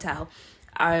 percentile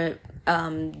are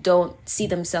don't see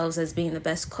themselves as being the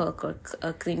best cook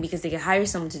or clean, because they can hire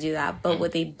someone to do that. But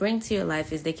what they bring to your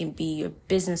life is they can be your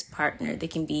business partner. They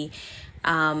can be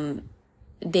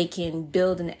they can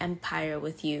build an empire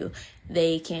with you.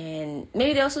 Maybe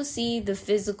they also see the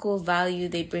physical value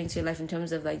they bring to your life in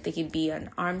terms of, like, they can be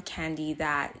an arm candy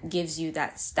that gives you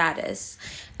that status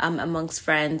amongst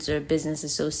friends or business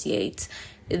associates.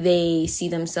 They see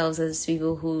themselves as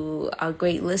people who are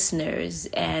great listeners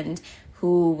and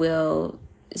who will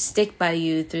stick by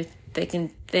you through thick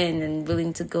and thin and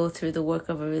willing to go through the work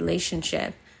of a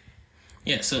relationship.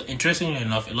 Yeah, so interestingly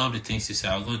enough, a lot of the things you say,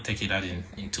 I'll go take it out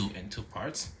in two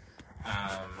parts.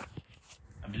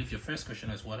 I believe your first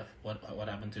question is what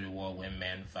happened to the world when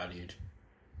men valued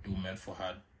women for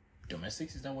her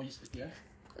domestics? Is that what you said? Yeah.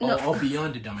 No. Or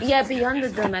beyond the domestic? Yeah, beyond the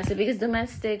domestic, because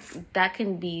domestic, that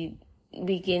can be,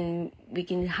 we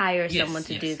can hire someone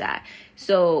to do that.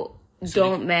 So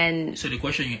men... So the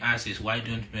question you ask is, why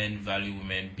don't men value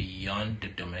women beyond the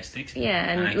domestics?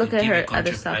 Yeah, and look at her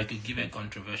other stuff. I could give a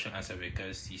controversial answer,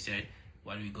 because he said,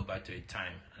 why do we go back to a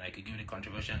time? And I could give the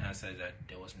controversial answer that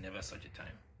there was never such a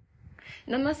time.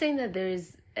 No, I'm not saying that there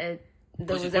was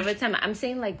ever a time. I'm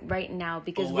saying, like, right now,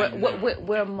 because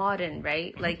we're modern,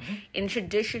 right? Like, in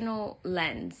traditional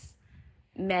lens,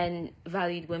 men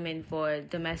valued women for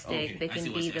domestic. They can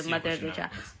be the mother of the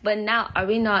child. But now, are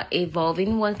we not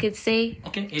evolving, one could say?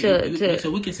 Okay,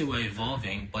 so we can say we're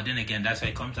evolving, but then again, that's why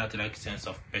it comes out to that sense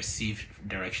of perceived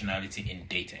directionality in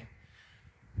dating.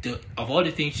 Of all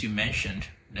the things you mentioned,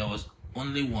 there was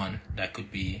only one that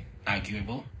could be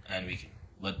arguable,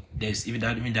 but there's even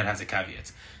that has a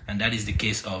caveat, and that is the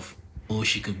case of,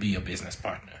 she could be your business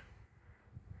partner.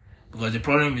 Because the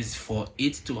problem is, for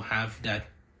it to have that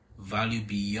value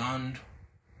beyond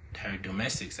her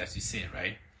domestics, as you say,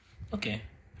 right? Okay,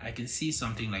 I can see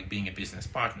something like being a business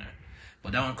partner,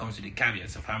 but that one comes with the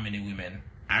caveats of how many women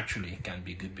actually can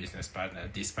be good business partners,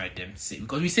 despite them saying,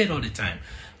 because we say it all the time,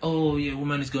 oh yeah,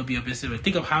 woman is going to be a business.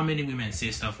 Think of how many women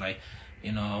say stuff like,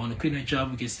 I want to quit my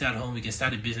job, we can stay at home, we can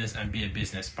start a business and be a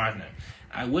business partner.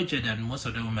 I wager that most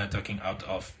of the women are talking out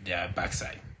of their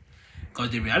backside. Because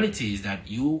the reality is that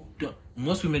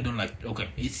most women don't like,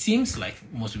 it seems like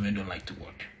most women don't like to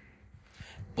work.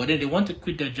 But then they want to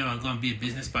quit their job and go and be a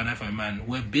business partner for a man,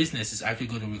 where business is actually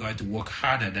going to require to work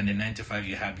harder than the 9 to 5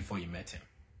 you had before you met him.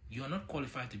 You are not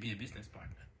qualified to be a business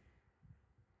partner.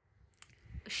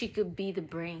 She could be the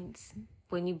brains.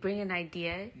 When you bring an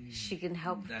idea, she can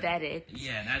help vet it.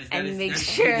 Yeah, that's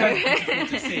sure. That's difficult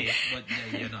to say,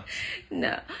 but you're not.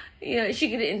 No,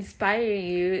 she could inspire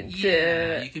you to.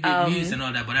 Yeah, you could be muse and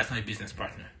all that, but that's not a business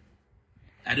partner.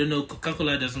 I don't know.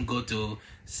 Coca-Cola doesn't go to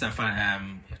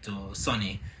to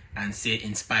Sony and say,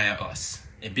 "Inspire us."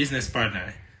 A business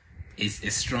partner is a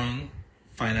strong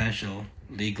financial,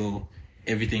 legal,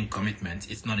 everything commitment.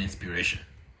 It's not inspiration.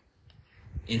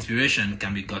 Inspiration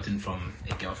can be gotten from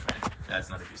a girlfriend. That's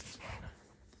not a business partner.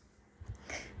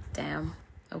 Damn.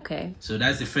 Okay. So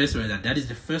that's the first one. That is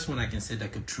the first one I can say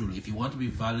that could truly, if you want to be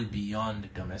valued beyond the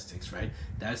domestics, right?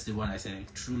 That's the one I said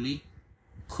truly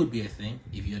could be a thing.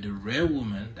 If you're the rare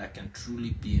woman that can truly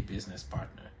be a business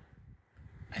partner,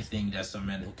 I think there's some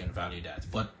men who can value that.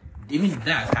 But even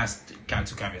that has two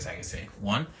caveats, I can say.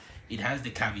 One, it has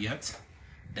the caveat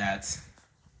that...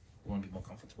 You want to be more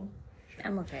comfortable?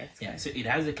 I'm okay. Yeah, so it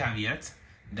has the caveat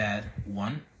that,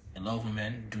 one, a lot of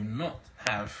women do not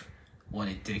have what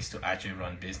it takes to actually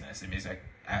run business. It means like,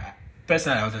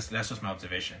 personally, that's just my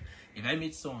observation. If I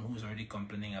meet someone who's already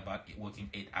complaining about working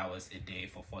 8 hours a day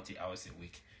for 40 hours a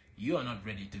week, you are not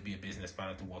ready to be a business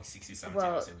partner to work 60, 70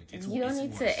 hours a week. You don't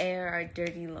need to air our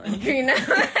dirty laundry now.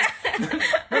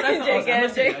 I'm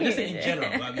just saying in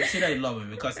general. But we see that a lot of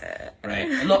women because, right,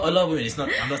 a lot of women, it's not,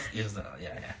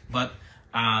 yeah. But,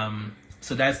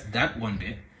 so that's that one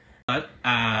bit. But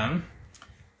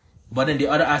then the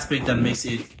other aspect that makes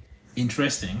it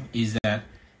interesting is that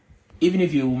even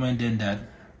if you're a woman then that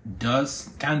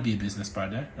can be a business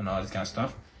partner and all this kind of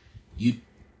stuff,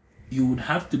 you would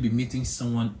have to be meeting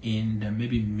someone in the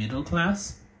maybe middle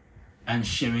class and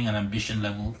sharing an ambition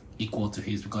level equal to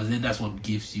his, because then that's what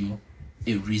gives you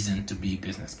a reason to be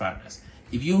business partners.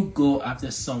 If you go after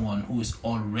someone who is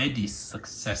already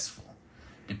successful,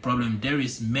 the problem there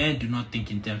is men do not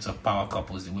think in terms of power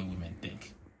couples the way women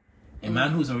think. A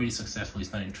man who's already successful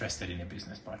is not interested in a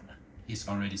business partner. He's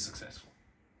already successful.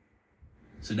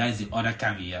 So that is the other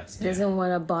caveat. Doesn't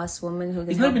want a boss woman who can.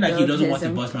 It's not even like he doesn't want a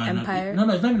boss man. Empire. No,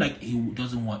 it's not even like he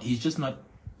doesn't want. He's just not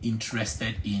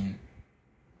interested in,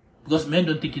 because men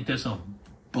don't think in terms of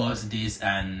boss days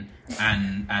and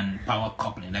power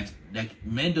coupling. Like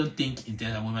men don't think in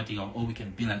terms of women think of, we can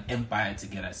build an empire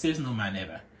together. Says no man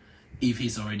ever, if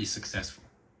he's already successful,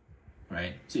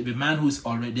 right? So if a man who's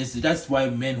already, that's why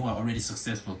men who are already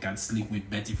successful can sleep with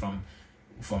Betty from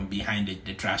behind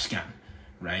the trash can.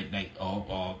 Right, like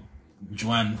or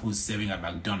Joanne who's serving at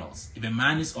McDonald's. If a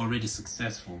man is already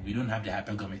successful, we don't have the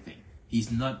hypergamy thing.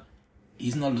 He's not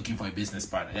looking for a business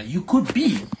partner. You could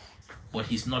be, but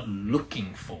he's not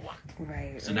looking for one.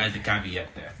 Right. So that's the caveat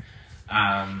there.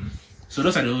 So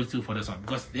those are the only two for this one,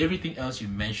 because everything else you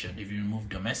mentioned, if you remove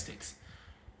domestics,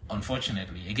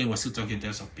 unfortunately, again, we're still talking in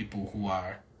terms of people who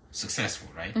are successful,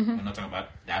 right? Mm-hmm. We're not talking about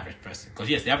the average person,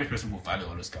 because yes, the average person will value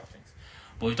all those kind of things.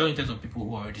 But we're talking in terms of people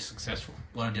who are already successful.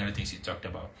 One of the other things you talked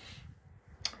about,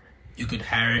 you could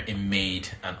hire a maid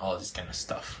and all this kind of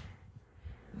stuff,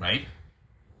 right?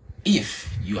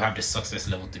 If you have the success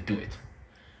level to do it.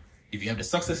 If you have the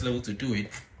success level to do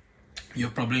it, you're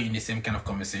probably in the same kind of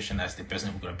conversation as the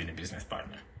person who could have been a business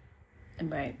partner.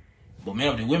 Right. But many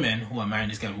of the women who are marrying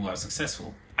these guys who are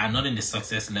successful are not in the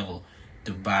success level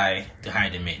to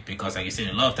hire the maid, because like you said,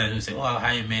 a lot of times we say, I'll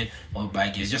hire a maid or buy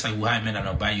gifts, just like we hire a maid and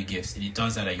I'll buy you gifts, and it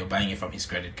turns out that you're buying it from his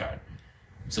credit card.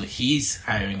 So he's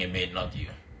hiring a maid, not you.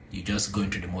 You just go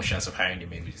through the motions of hiring the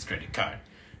maid with his credit card.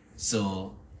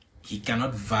 So he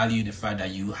cannot value the fact that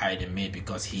you hired a maid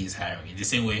because he's hiring it. The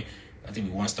same way, I think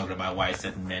we once talked about why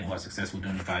certain men who are successful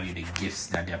don't value the gifts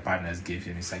that their partners give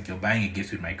him. It's like, you're buying a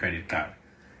gift with my credit card.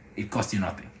 It costs you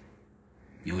nothing.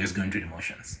 You're just going through the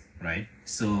motions, right?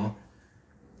 So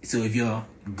if you're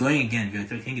going again, if you're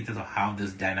thinking in terms of how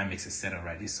those dynamics is set up,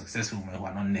 right? These successful women who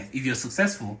are not if you're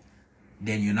successful,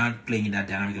 then you're not playing in that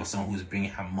dynamic of someone who's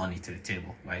bringing her money to the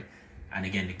table, right? And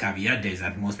again, the caveat there is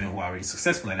that most men who are already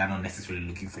successful are not necessarily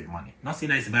looking for your money. Not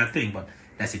saying that it's a bad thing, but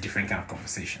that's a different kind of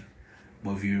conversation.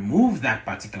 But if you remove that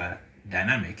particular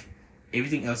dynamic,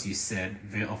 everything else you said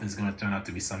very often is going to turn out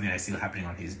to be something that's still happening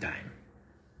on his dime,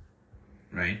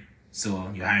 right?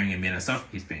 So you're hiring a maid and stuff,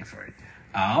 he's paying for it.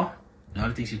 The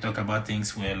other things you talk about,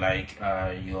 things where like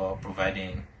you're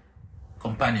providing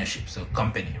companionship, so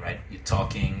company, right? You're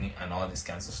talking and all these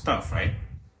kinds of stuff, right?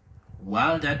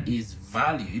 While that is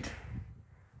valued,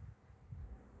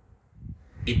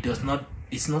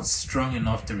 it's not strong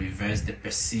enough to reverse the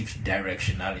perceived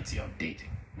directionality of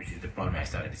dating, which is the problem I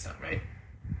started this out, right?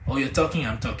 You're talking,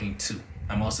 I'm talking too.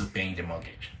 I'm also paying the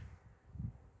mortgage.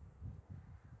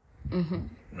 Mm-hmm.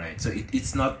 Right, so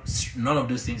it's not, none of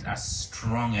those things are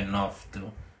strong enough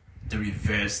to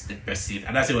reverse the perceived.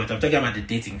 And that's what I'm talking about, the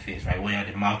dating phase, right? When you're at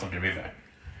the mouth of the river,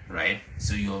 right?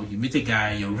 So you meet a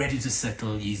guy, you're ready to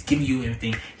settle, he's giving you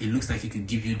everything, he looks like he could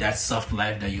give you that soft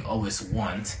life that you always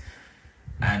want,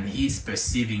 and he's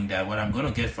perceiving that what I'm going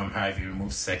to get from her if you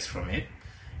remove sex from it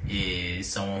is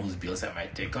someone whose bills I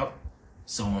might take up,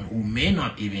 someone who may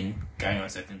not even carry on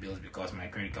certain bills because my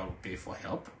credit card will pay for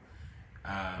help.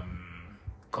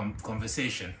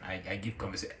 Conversation. I give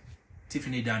conversation.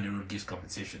 Tiffany down the road gives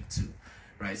compensation too,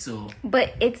 right? So,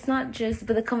 but it's not just.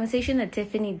 But the conversation that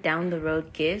Tiffany down the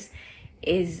road gives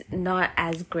is not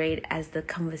as great as the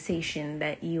conversation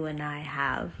that you and I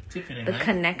have. Tiffany the might.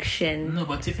 Connection. No,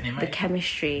 but Tiffany might. The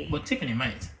chemistry. But Tiffany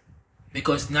might,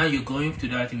 because now you're going to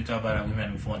that thing we talk about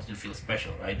women who want to feel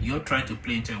special, right? You're trying to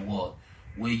play into a world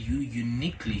where you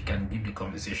uniquely can give the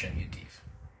conversation you give?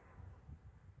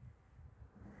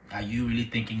 Are you really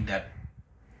thinking that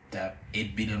there are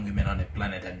 8 billion women on the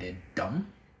planet and they're dumb?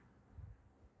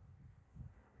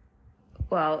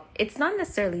 Well, it's not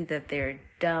necessarily that they're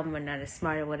dumb or not as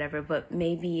smart or whatever, but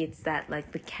maybe it's that,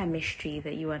 like, the chemistry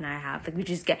that you and I have. Like, we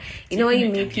just get, you know, when you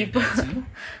meet people. What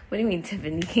do you mean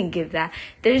Tiffany can give that?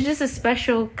 There's just a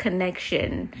special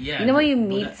connection. Yeah. You know when you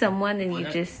meet someone and you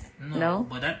just know?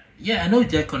 But that, yeah, I know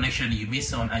that connection. You meet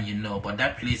someone and you know, but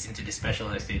that plays into the special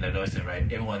estate that also, right?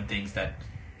 Everyone thinks that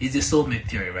it's the soulmate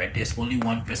theory, right? There's only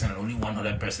one person and only one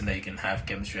other person that you can have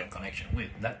chemistry and connection with.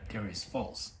 That theory is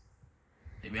false.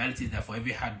 The reality is that for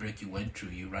every heartbreak you went through,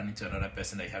 you ran into another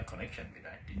person that you had connection with,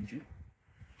 right? Didn't you?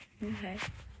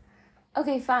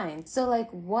 Okay, fine. So,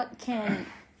 like,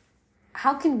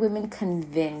 how can women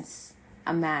convince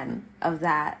a man of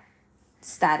that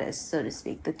status, so to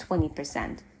speak, the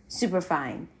 20%, super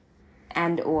fine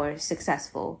and or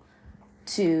successful,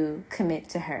 to commit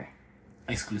to her?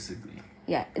 Exclusively.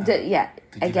 Yeah,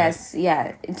 I guess,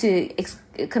 to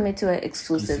commit to it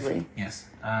exclusively. Yes.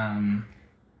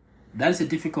 That's a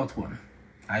difficult one.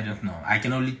 I don't know. I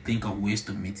can only think of ways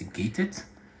to mitigate it.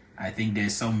 I think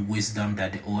there's some wisdom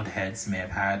that the old heads may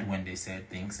have had when they said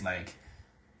things like,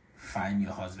 find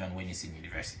your husband when he's in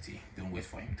university. Don't wait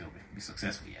for him to be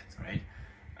successful yet, right?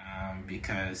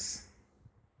 Because,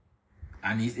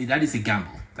 and that is a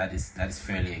gamble. That is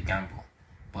fairly a gamble.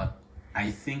 But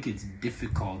I think it's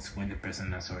difficult when the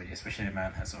person has already, especially a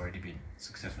man, has already been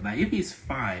successful. Now, if he's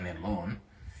fine alone,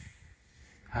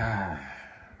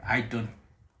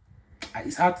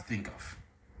 it's hard to think of.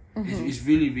 It's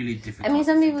really, really difficult. I mean,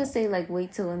 some people say, like,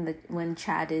 wait till when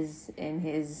Chad is in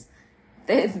his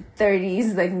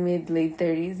 30s, like late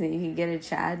 30s, and you can get a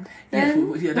Chad. Yeah,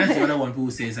 that's the other one. People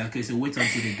say, okay, so wait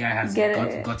until the guy has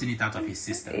gotten it out of his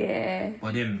system. Yeah.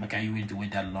 But then, like, are you willing to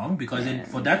wait that long? Because then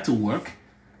for that to work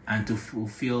and to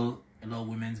fulfill a lot of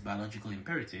women's biological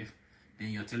imperative, then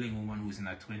you're telling a woman who's in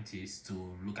her 20s to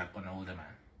look at an older man.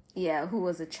 Yeah, who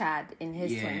was a Chad in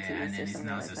his 20s and then or something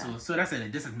like that. So that's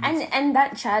and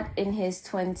that Chad in his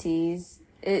 20s,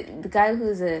 the guy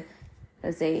who's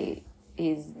let's say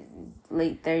his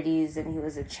late 30s and he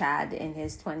was a Chad in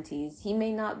his 20s, he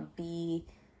may not be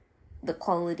the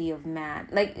quality of man.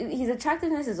 Like, his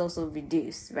attractiveness is also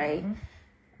reduced, right?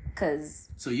 Because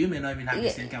so you may not even have the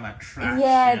same kind of attraction.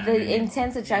 Yeah, the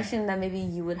intense attraction that maybe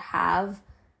you would have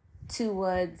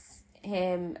towards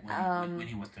him when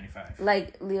he was 25,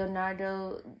 like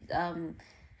Leonardo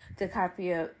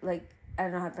DiCaprio, like, I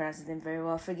don't know how to pronounce his name very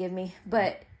well, forgive me,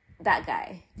 but that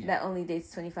guy that only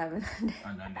dates 25 and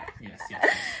under. Yes.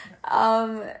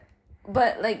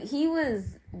 But, like, he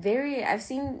was I've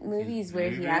seen movies where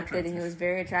he acted and he was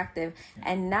very attractive,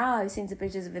 and now I've seen some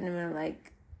pictures of him and I'm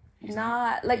like,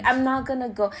 I'm not gonna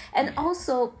go. And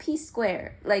also P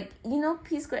Square, like, you know,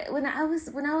 P Square, when I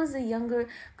was a younger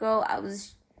girl, I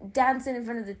was dancing in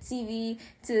front of the TV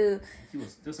to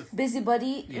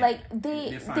Busybody. Yeah, like,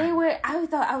 they were,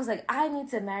 I was like, I need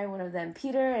to marry one of them,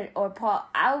 Peter or Paul.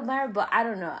 I would marry, but I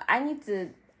don't know,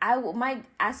 my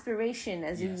aspiration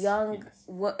as a young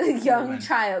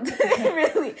child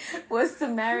really was to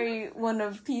marry one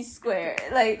of P Square,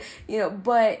 like, you know.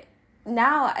 But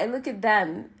now I look at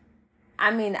them,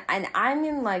 I mean, and I'm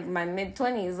in, like, my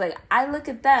mid-20s, like, I look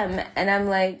at them and I'm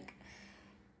like,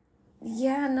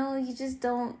 yeah, no, you just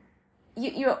don't.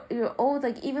 You're old.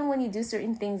 Like, even when you do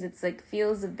certain things, it's like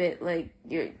feels a bit like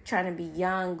you're trying to be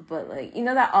young, but, like, you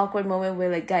know that awkward moment where,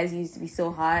 like, guys used to be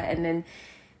so hot and then,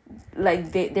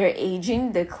 like, they're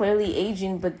aging, they're clearly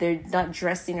aging, but they're not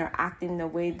dressing or acting the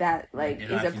way that, like,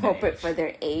 is appropriate for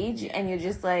their age, and you're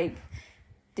just like,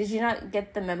 did you not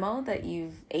get the memo that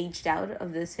you've aged out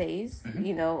of this phase,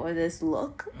 you know, or this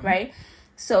look, right?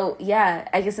 So, yeah,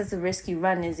 I guess that's a risk you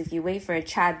run, is if you wait for a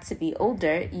Chad to be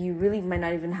older, you really might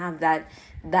not even have that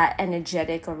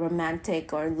energetic or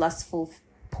romantic or lustful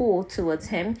pull towards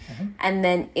him. And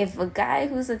then if a guy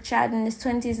who's a Chad in his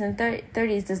 20s and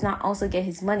 30s does not also get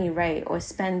his money right or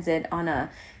spends it on a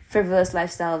frivolous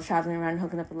lifestyle of traveling around,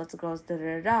 hooking up with lots of girls,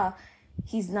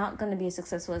 he's not going to be as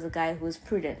successful as a guy who is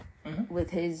prudent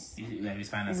with his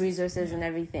resources and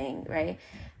everything, right?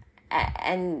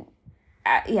 And...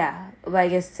 but I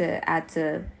guess to add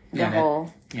to the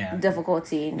whole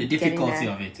difficulty. The difficulty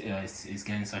of it is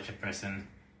getting such a person,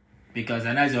 because,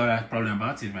 and that's the other problem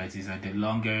about it, right, is that the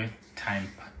longer time,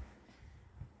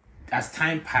 as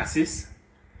time passes,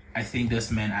 I think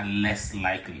those men are less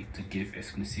likely to give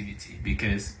exclusivity.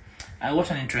 Because I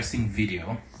watched an interesting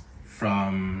video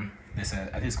from this, I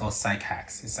think it's called Psych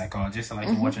Hacks, a psychologist I like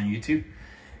to watch on YouTube,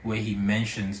 where he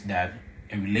mentions that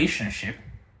a relationship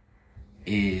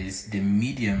is the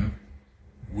medium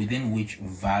within which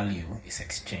value is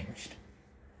exchanged.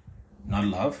 Not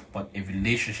love, but a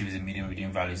relationship is a medium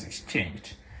within value is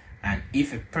exchanged. And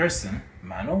if a person,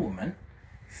 man or woman,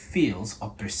 feels or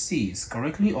perceives,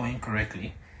 correctly or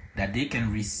incorrectly, that they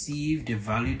can receive the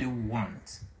value they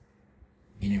want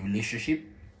in a relationship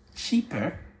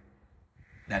cheaper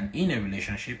than in a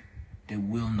relationship, they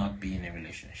will not be in a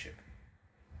relationship.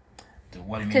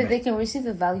 Because they can receive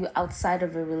the value outside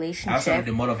of a relationship, outside of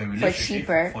the model of a relationship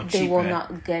for cheaper, they will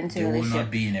not get into a relationship. They will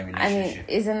not be in a relationship. I mean,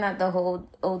 isn't that the whole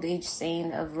old age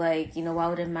saying of like, why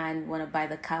would a man want to buy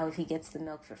the cow if he gets the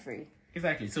milk for free?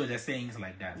 Exactly. So there's sayings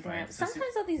like that, yeah. right?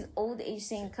 Sometimes all these old age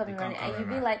sayings come around, and you'd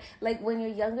be like when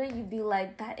you're younger, you'd be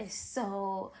like, that is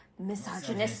so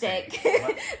misogynistic.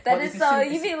 You'd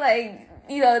be like,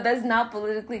 that's not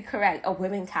politically correct. Are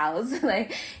women cows?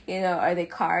 Like, are they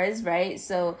cars, right?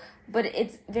 So, but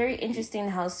it's very interesting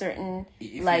how certain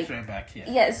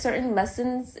certain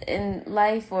lessons in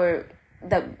life or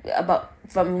that about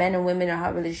from men and women or how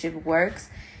a relationship works,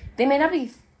 they may not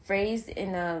be phrased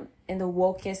in the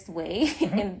wokest way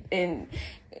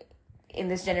in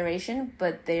this generation,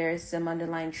 but there's some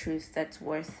underlying truth that's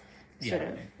worth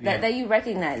that you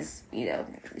recognize,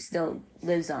 still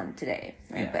lives on today.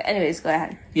 Right? Yeah. But anyways, go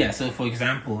ahead. Yeah. So, for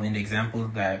example, in the example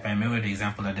that if I remember the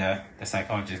example that the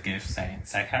psychologist gave,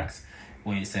 Psych Hacks,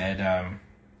 where he said,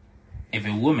 if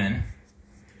a woman,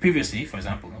 previously, for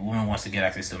example, a woman wants to get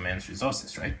access to men's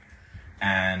resources, right,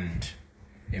 and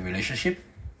a relationship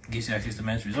gives you access to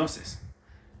men's resources.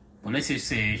 But let's just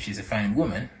say she's a fine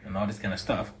woman and all this kind of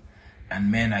stuff, and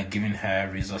men are giving her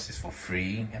resources for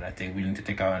free and are willing to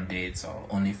take her on dates or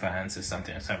OnlyFans or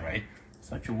something, right?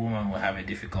 Such a woman will have a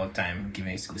difficult time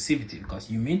giving exclusivity, because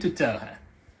you mean to tell her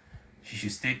she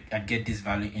should stay and get this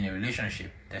value in a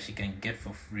relationship that she can get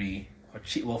for free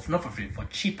or not for free, for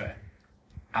cheaper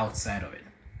outside of it,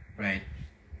 right?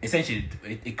 Essentially,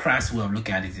 a crass way of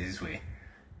looking at it is this way: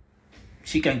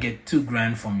 she can get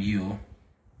 $2,000 from you,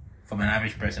 from an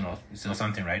average person or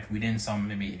something, right? Within some,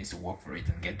 maybe he needs to work for it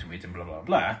and get to it and blah, blah,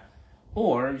 blah.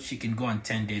 Or she can go on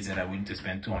 10 dates that are willing to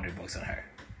spend $200 on her.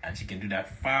 And she can do that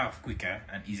far quicker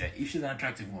and easier if she's an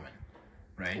attractive woman,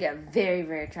 right? Yeah, very,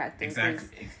 very attractive.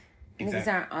 Exactly. Niggas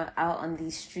aren't out on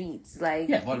these streets, like,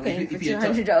 but paying for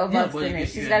 $200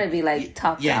 she's got to be like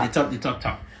top. Yeah, the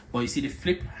top. But you see, the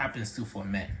flip happens too for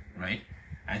men, right?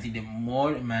 I think the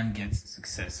more a man gets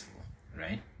successful,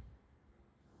 right,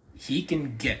 he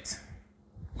can get,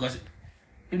 because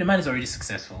if the man is already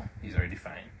successful, he's already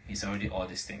fine, he's already all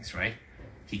these things, right?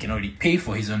 He can already pay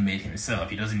for his own maid himself.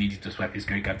 He doesn't need you to swipe his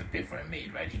credit card to pay for a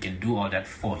maid, right? He can do all that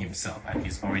for himself, and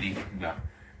he's already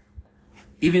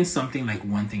even something like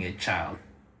wanting a child,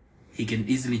 he can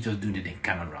easily just do the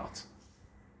canon route.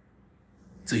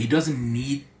 So he doesn't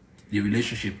need the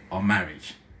relationship or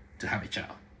marriage to have a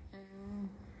child,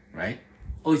 right?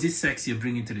 Oh, is this sex you're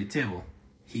bringing to the table?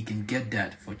 He can get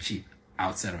that for cheap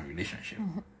outside of a relationship,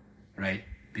 right?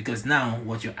 Because now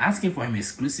what you're asking for him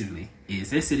exclusively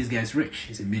is, let's say this guy's rich,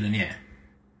 he's a millionaire.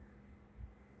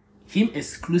 Him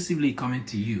exclusively coming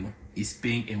to you is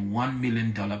paying a $1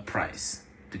 million price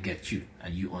to get you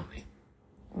and you only.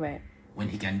 Right. When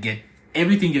he can get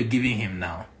everything you're giving him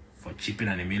now for cheaper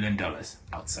than $1 million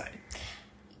outside.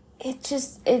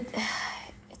 It's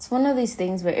one of these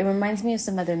things where it reminds me of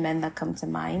some other men that come to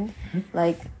mind.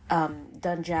 Like,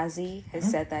 Don Jazzy has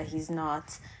said that he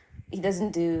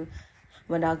doesn't do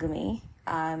monogamy.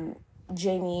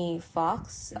 Jamie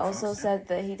Foxx also said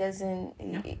that he doesn't.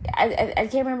 I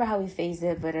can't remember how he phrased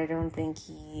it, but I don't think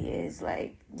he is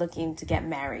like looking to get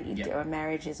married or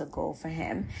marriage is a goal for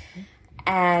him.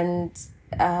 And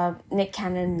Nick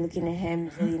Cannon, looking at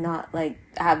him, really not like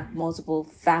have multiple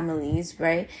families,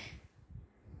 right?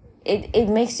 It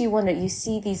makes you wonder. You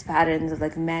see these patterns of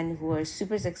like men who are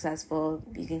super successful.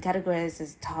 You can categorize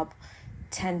as top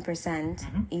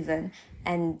 10% even,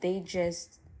 and they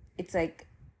just, it's like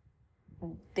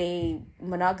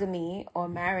monogamy or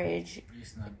marriage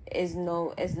is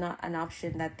not an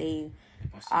option that they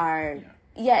are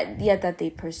that they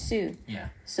pursue.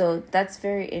 So that's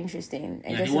very interesting.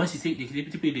 The ones you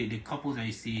take, typically the couples that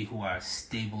you see who are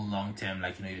stable long term,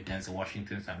 like your Denzel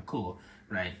Washingtons and co,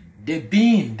 right? They've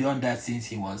been done that since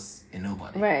he was a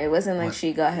nobody. Right. It wasn't like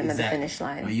she got him at the finish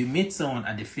line. But you meet someone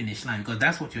at the finish line, because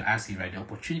that's what you're asking, right? The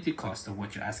opportunity cost of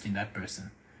what you're asking that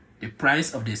person. The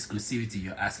price of the exclusivity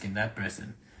you're asking that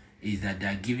person is that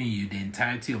they're giving you the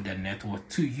entirety of their net worth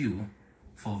to you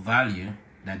for value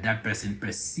that person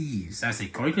perceives, I say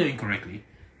correctly or incorrectly,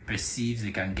 perceives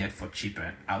they can get for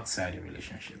cheaper outside a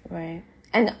relationship. Right.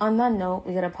 And on that note,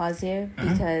 we gotta pause here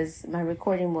because my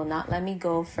recording will not let me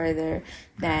go further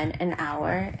than an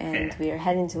hour, and we are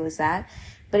heading towards that.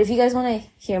 But if you guys want to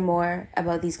hear more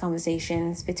about these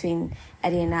conversations between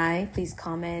Eddie and I, please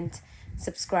comment,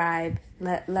 subscribe,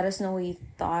 let us know what you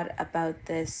thought about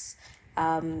this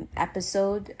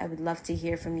episode. I would love to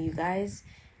hear from you guys.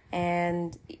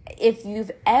 And if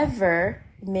you've ever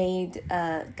made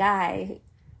a guy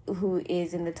who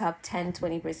is in the top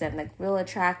 10-20%, like real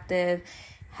attractive,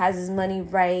 has his money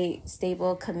right,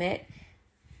 stable, commit,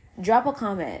 drop a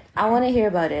comment. I want to hear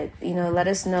about it. Let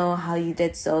us know how you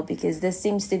did so, because this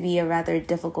seems to be a rather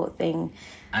difficult thing.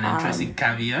 An interesting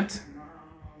caveat,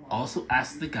 also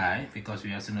ask the guy, because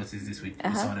we also noticed this with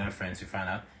some other friends. We found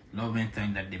out a lot of men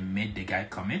think that they made the guy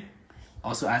commit.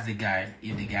 Also ask the guy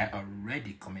if the guy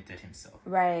already committed himself.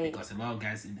 Right. Because a lot of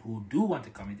guys who do want to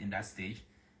commit in that stage,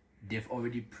 they've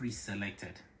already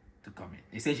pre-selected to commit.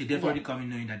 Essentially, they've already come in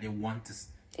knowing that they want to.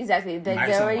 Exactly. They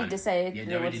already decided. Yeah,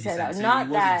 they already decided. So not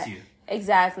that. You.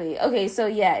 Exactly. Okay, so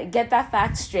yeah, get that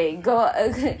fact straight. Go,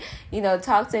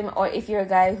 talk to him. Or if you're a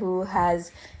guy who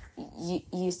has, you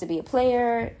used to be a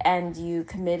player and you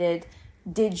committed,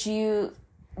 did you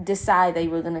decide that you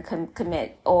were going to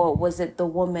commit, or was it the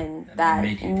woman that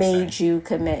made you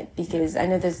commit? Because I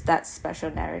know there's that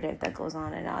special narrative that goes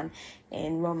on and on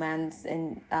in romance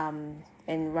and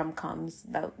in rom-coms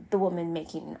about the woman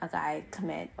making a guy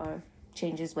commit or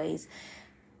change his ways.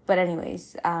 But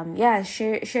anyways,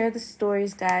 share the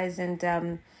stories, guys,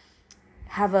 and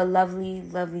have a lovely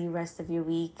rest of your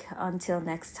week. Until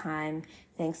next time,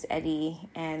 thanks, Eddie,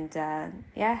 and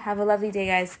have a lovely day,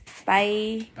 guys.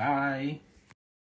 Bye.